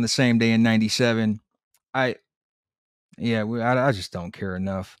premiered on the same day in 97. I just don't care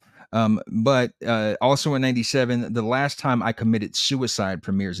enough. But also in 97, The Last Time I Committed Suicide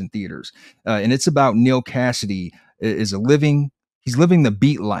premieres in theaters. And it's about Neil Cassidy he's living the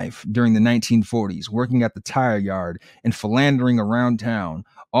beat life during the 1940s, working at the tire yard and philandering around town,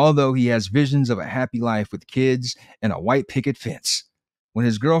 although he has visions of a happy life with kids and a white picket fence. When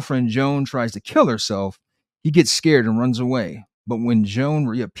his girlfriend Joan tries to kill herself, he gets scared and runs away. But when Joan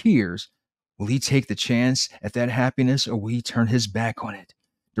reappears, will he take the chance at that happiness or will he turn his back on it?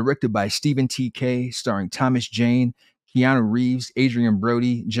 Directed by Stephen T.K., starring Thomas Jane, Keanu Reeves, Adrian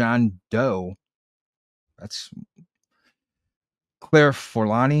Brody, John Doe. That's Claire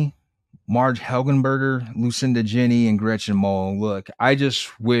Forlani, Marge Helgenberger, Lucinda Jenny, and Gretchen Mol. Look, I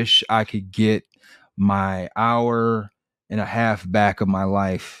just wish I could get my hour and a half back of my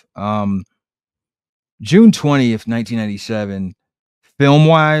life. June 20th, 1997,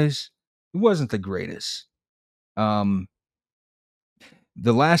 film-wise, it wasn't the greatest. The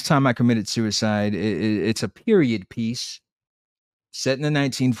Last Time I Committed Suicide, it's a period piece set in the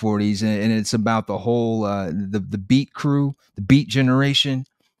 1940s, and it's about the whole the beat crew, the beat generation,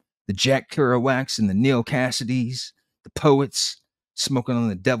 the Jack Kerouacs and the Neil Cassidys, the poets smoking on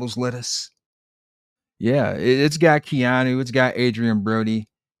the devil's lettuce. Yeah, it's got Keanu, it's got Adrian Brody,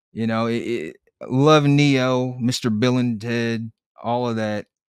 Love Neo, Mr. Bill and Ted, all of that,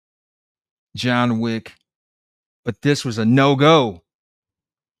 John Wick. But this was a no-go.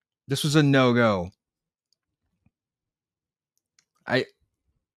 This was a no-go.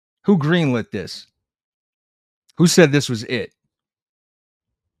 Who greenlit this? Who said this was it?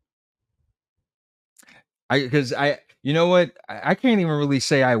 You know what? I can't even really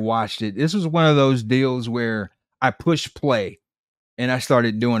say I watched it. This was one of those deals where I pushed play and I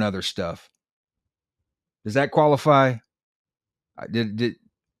started doing other stuff. Does that qualify? I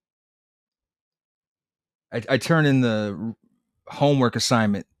turned in the homework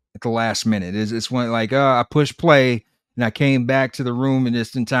assignment at the last minute. It's when I pushed play and I came back to the room and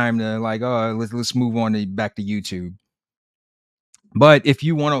just in time to let's move on back to YouTube. But if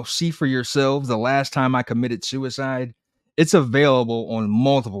you want to see for yourselves The Last Time I Committed Suicide, it's available on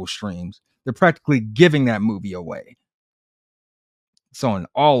multiple streams. They're practically giving that movie away. It's on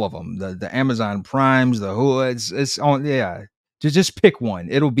all of them. The Amazon Primes, the Hoods. It's on. Yeah, just pick one.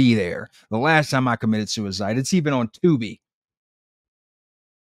 It'll be there. The last time I committed suicide, it's even on Tubi.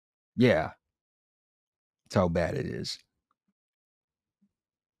 Yeah, that's how bad it is.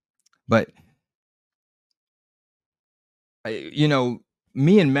 But you know,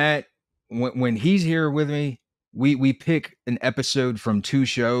 me and Matt, when he's here with me, we pick an episode from two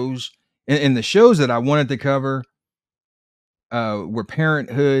shows, and the shows that I wanted to cover were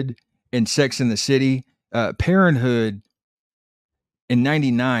Parenthood and Sex in the City. Parenthood in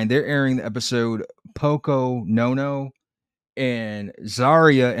 '99, they're airing the episode Poco No No, and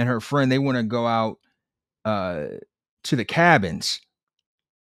Zarya and her friend, they want to go out to the cabins.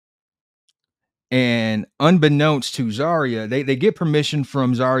 And unbeknownst to Zarya, they get permission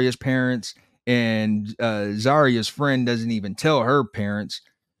from Zarya's parents, and Zarya's friend doesn't even tell her parents.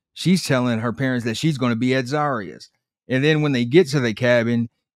 She's telling her parents that she's going to be at Zarya's. And then when they get to the cabin,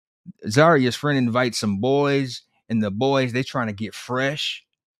 Zarya's friend invites some boys, and the boys, they trying to get fresh.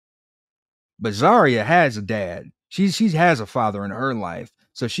 But Zarya has a dad. She has a father in her life,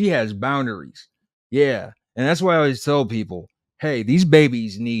 so she has boundaries. Yeah, and that's why I always tell people, hey, these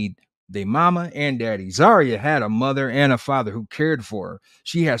babies need their mama and daddy. Zarya had a mother and a father who cared for her.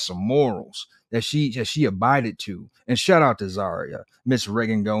 She has some morals that she abided to. And shout out to Zarya, Miss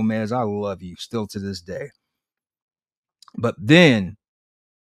Reagan Gomez. I love you still to this day. But then,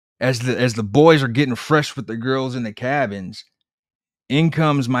 as the boys are getting fresh with the girls in the cabins, in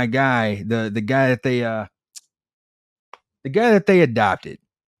comes my guy, the guy that they adopted.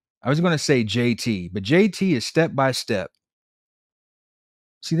 I was going to say JT, but JT is step by step.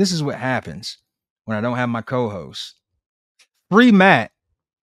 See, this is what happens when I don't have my co-host. Free Matt.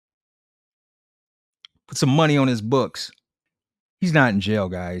 Put some money on his books. He's not in jail,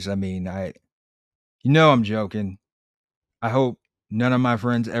 guys. I mean, I'm joking. I hope none of my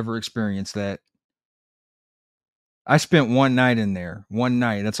friends ever experience that. I spent one night in there. One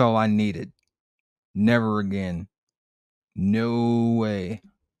night. That's all I needed. Never again. No way.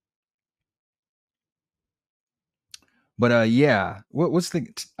 But yeah, what's the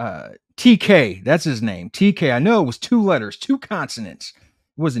TK? That's his name. TK. I know it was 2 letters, 2 consonants. It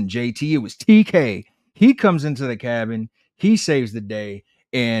wasn't JT, it was TK. He comes into the cabin, he saves the day,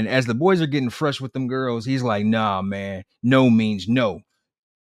 and as the boys are getting fresh with them girls, he's like, "Nah, man, no means no.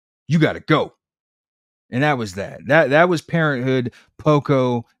 You got to go." And that was that. That was Parenthood,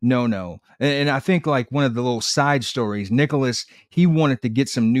 Poco No No. And I think like one of the little side stories, Nicholas, he wanted to get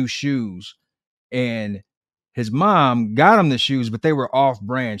some new shoes, and his mom got him the shoes, but they were off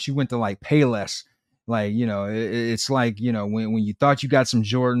brand. She went to like Payless. Like, it's like, when you thought you got some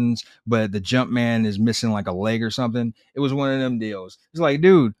Jordans, but the Jumpman is missing like a leg or something. It was one of them deals. It's like,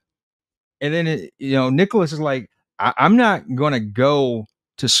 dude. And then, Nicholas is like, I'm not going to go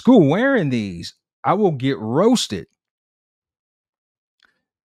to school wearing these. I will get roasted.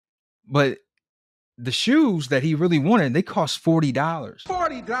 But the shoes that he really wanted, they cost $40.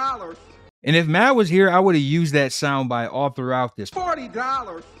 $40. And if Matt was here, I would have used that soundbite all throughout this. $40.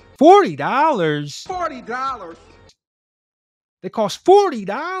 $40. $40. They cost $40.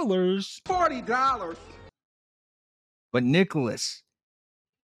 $40. But Nicholas,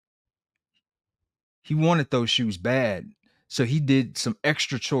 he wanted those shoes bad. So he did some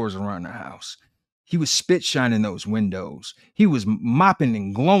extra chores around the house. He was spit shining those windows. He was mopping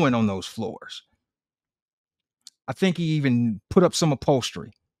and glowing on those floors. I think he even put up some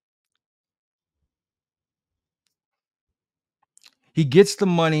upholstery. He gets the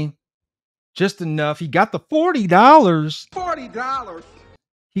money, just enough. He got the $40. $40.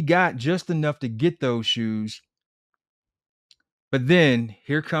 He got just enough to get those shoes. But then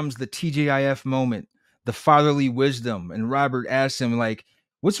here comes the TGIF moment, the fatherly wisdom. And Robert asks him, like,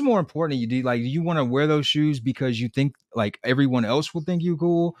 what's more important to you? Do you want to wear those shoes because you think like everyone else will think you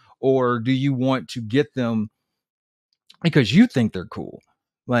cool? Or do you want to get them because you think they're cool?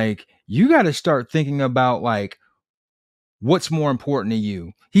 Like, you got to start thinking about like, what's more important to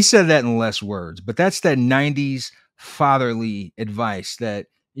you? He said that in less words, but that's that 90s fatherly advice that,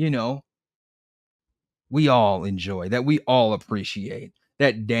 we all enjoy, that we all appreciate.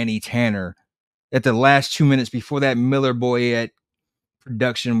 That Danny Tanner at the last 2 minutes before that Miller Boyette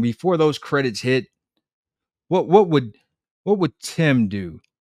production, before those credits hit, what would Tim do?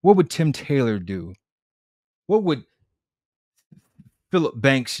 What would Tim Taylor do? What would Philip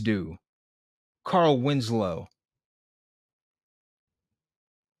Banks do? Carl Winslow.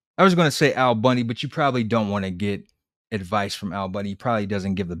 I was going to say Al Bundy, but you probably don't want to get advice from Al Bundy. He probably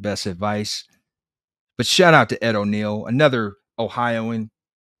doesn't give the best advice. But shout out to Ed O'Neill, another Ohioan.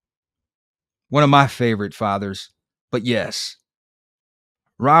 One of my favorite fathers. But yes,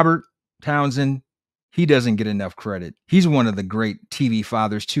 Robert Townsend, he doesn't get enough credit. He's one of the great TV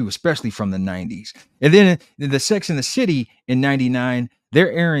fathers too, especially from the 90s. And then the Sex and the City in 99,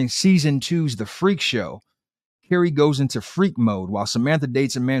 they're airing season 2's The Freak Show. Carrie goes into freak mode while Samantha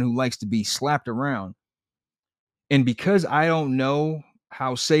dates a man who likes to be slapped around. And because I don't know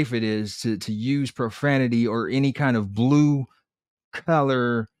how safe it is to use profanity or any kind of blue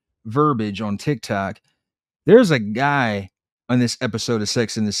color verbiage on TikTok, there's a guy on this episode of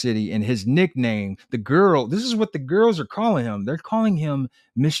Sex in the City, and his nickname, this is what the girls are calling him. They're calling him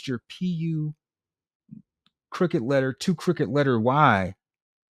Mr. P-U crooked letter, 2 crooked letter Y.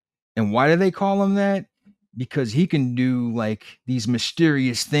 And why do they call him that? Because he can do like these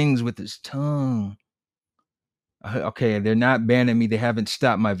mysterious things with his tongue. Okay, they're not banning me. They haven't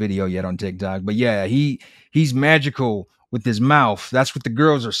stopped my video yet on TikTok. But yeah, he's magical with his mouth. That's what the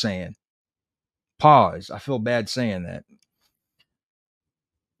girls are saying. Pause. I feel bad saying that.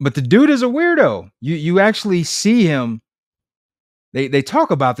 But the dude is a weirdo. You actually see him. They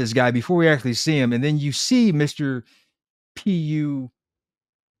talk about this guy before we actually see him, and then you see Mr. P-U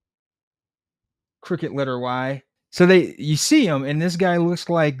crooked letter Y. So you see him, and this guy looks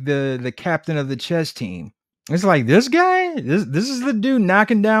like the captain of the chess team. It's like this guy. This is the dude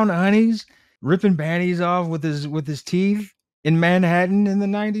knocking down honeys, ripping panties off with his teeth in Manhattan in the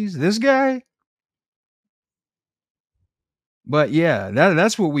 90s. This guy. But yeah,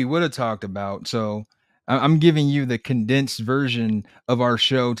 that's what we would have talked about. So I'm giving you the condensed version of our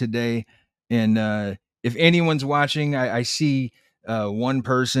show today. And if anyone's watching, I see one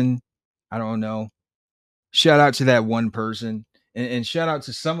person. I don't know. Shout out to that one person. And shout out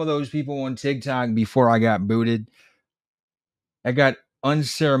to some of those people on TikTok before I got booted. I got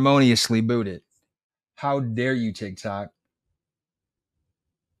unceremoniously booted. How dare you, TikTok?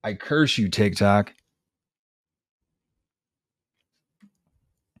 I curse you, TikTok.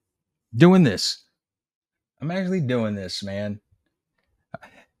 Doing this. I'm actually doing this, man.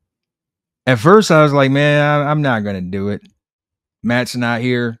 At first, I was like, man, I'm not going to do it. Matt's not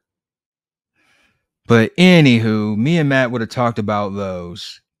here. But anywho, me and Matt would have talked about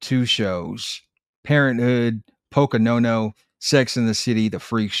those 2 shows. Parenthood, Poconono, Sex in the City, The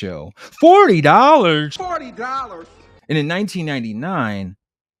Freak Show. $40! $40! And in 1999,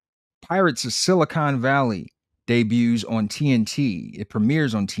 Pirates of Silicon Valley debuts on TNT. It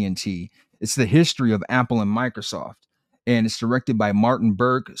premieres on TNT. It's the history of Apple and Microsoft. And it's directed by Martin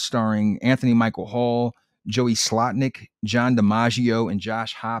Burke, starring Anthony Michael Hall, Joey Slotnick, John DiMaggio, and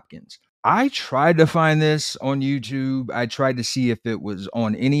Josh Hopkins. I tried to find this on YouTube. I tried to see if it was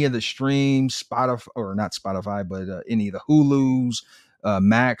on any of the streams, Spotify, or not Spotify, but any of the Hulus,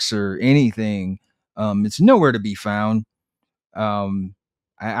 Max, or anything. It's nowhere to be found.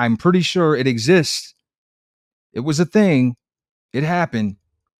 I'm pretty sure it exists. It was a thing. It happened.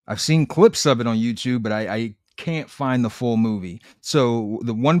 I've seen clips of it on YouTube, but I can't find the full movie. So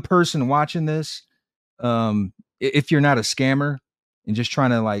the one person watching this, if you're not a scammer and just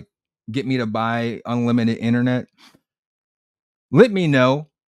trying to like get me to buy unlimited internet, let me know.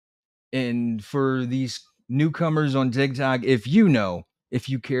 And for these newcomers on TikTok, if you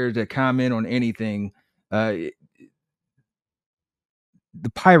care to comment on anything, the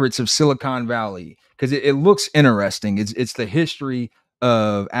Pirates of Silicon Valley, because it looks interesting. It's the history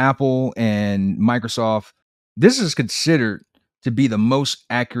of Apple and Microsoft. This is considered to be the most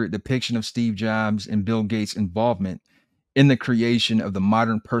accurate depiction of Steve Jobs and Bill Gates' involvement in the creation of the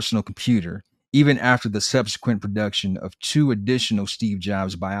modern personal computer, even after the subsequent production of 2 additional Steve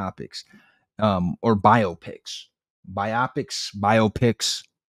Jobs biopics, or biopics. Biopics,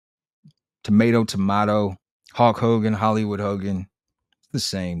 tomato, Hulk Hogan, Hollywood Hogan. It's the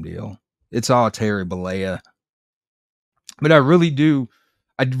same deal. It's all Terry Bollea. But I really do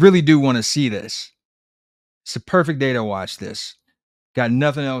want to see this. It's a perfect day to watch this. Got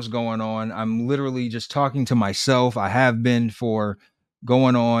nothing else going on. I'm literally just talking to myself. I have been for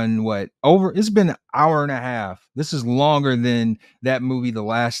going on it's been an hour and a half. This is longer than that movie, The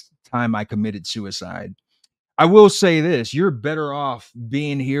Last Time I Committed Suicide. I will say this, you're better off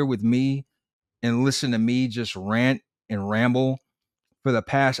being here with me and listen to me just rant and ramble for the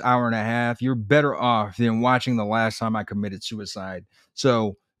past hour and a half. You're better off than watching The Last Time I Committed Suicide.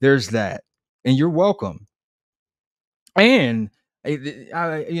 So there's that. And you're welcome. And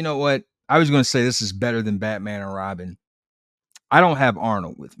you know what? I was going to say this is better than Batman and Robin. I don't have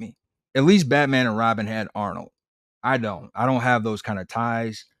Arnold with me. At least Batman and Robin had Arnold. I don't have those kind of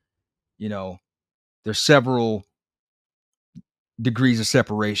ties. You know, there's several degrees of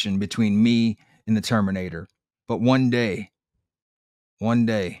separation between me and the Terminator. But one day,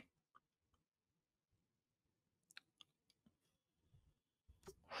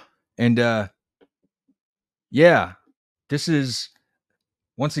 And yeah, this is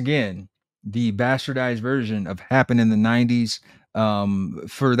once again the bastardized version of Happened in the 90s.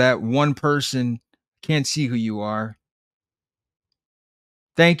 For that one person, can't see who you are.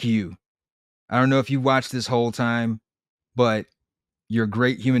 Thank you. I don't know if you watched this whole time, but you're a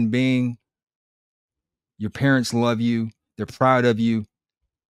great human being. Your parents love you. They're proud of you.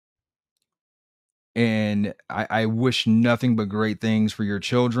 And I wish nothing but great things for your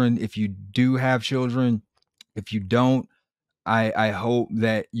children. If you do have children, if you don't, I hope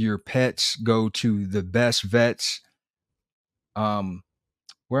that your pets go to the best vets. Where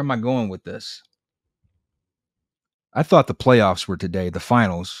am I going with this? I thought the playoffs were today, the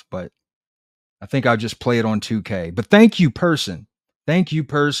finals, but I think I'll just play it on 2K. But thank you, person. Thank you,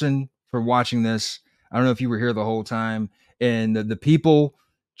 person, for watching this. I don't know if you were here the whole time. And the people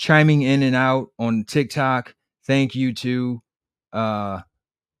chiming in and out on TikTok, thank you too. I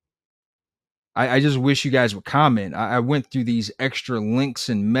just wish you guys would comment. I went through these extra links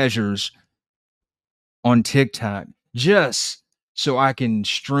and measures on TikTok just so I can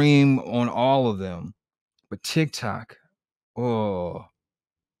stream on all of them. But TikTok, oh,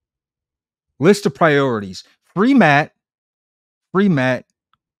 list of priorities. Free Matt,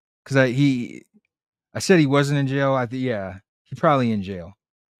 because I said he wasn't in jail. Yeah, he's probably in jail.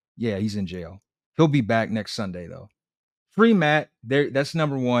 Yeah, he's in jail. He'll be back next Sunday though. Free Matt, there. That's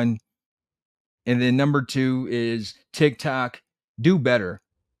number one. And then number two is TikTok. Do better.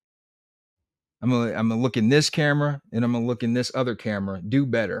 I'm gonna look in this camera and I'm gonna look in this other camera. Do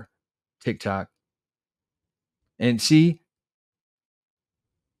better, TikTok. And see,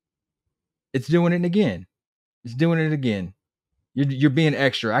 it's doing it again. It's doing it again. You're being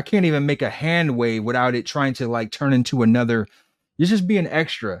extra. I can't even make a hand wave without it trying to like turn into another. You're just being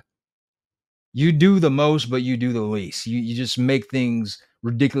extra. You do the most, but you do the least. You just make things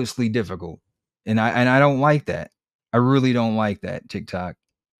ridiculously difficult. And I don't like that. I really don't like that, TikTok.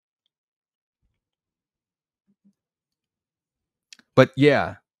 But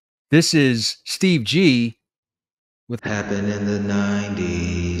yeah, this is Steve G with Happened in the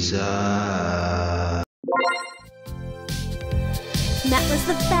 90s. Matt was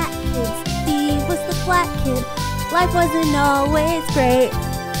the fat kid, Steve was the flat kid. Life wasn't always great,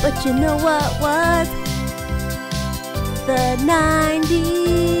 but you know what was? The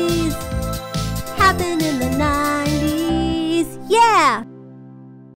 90s. Happened in the 90s. Yeah!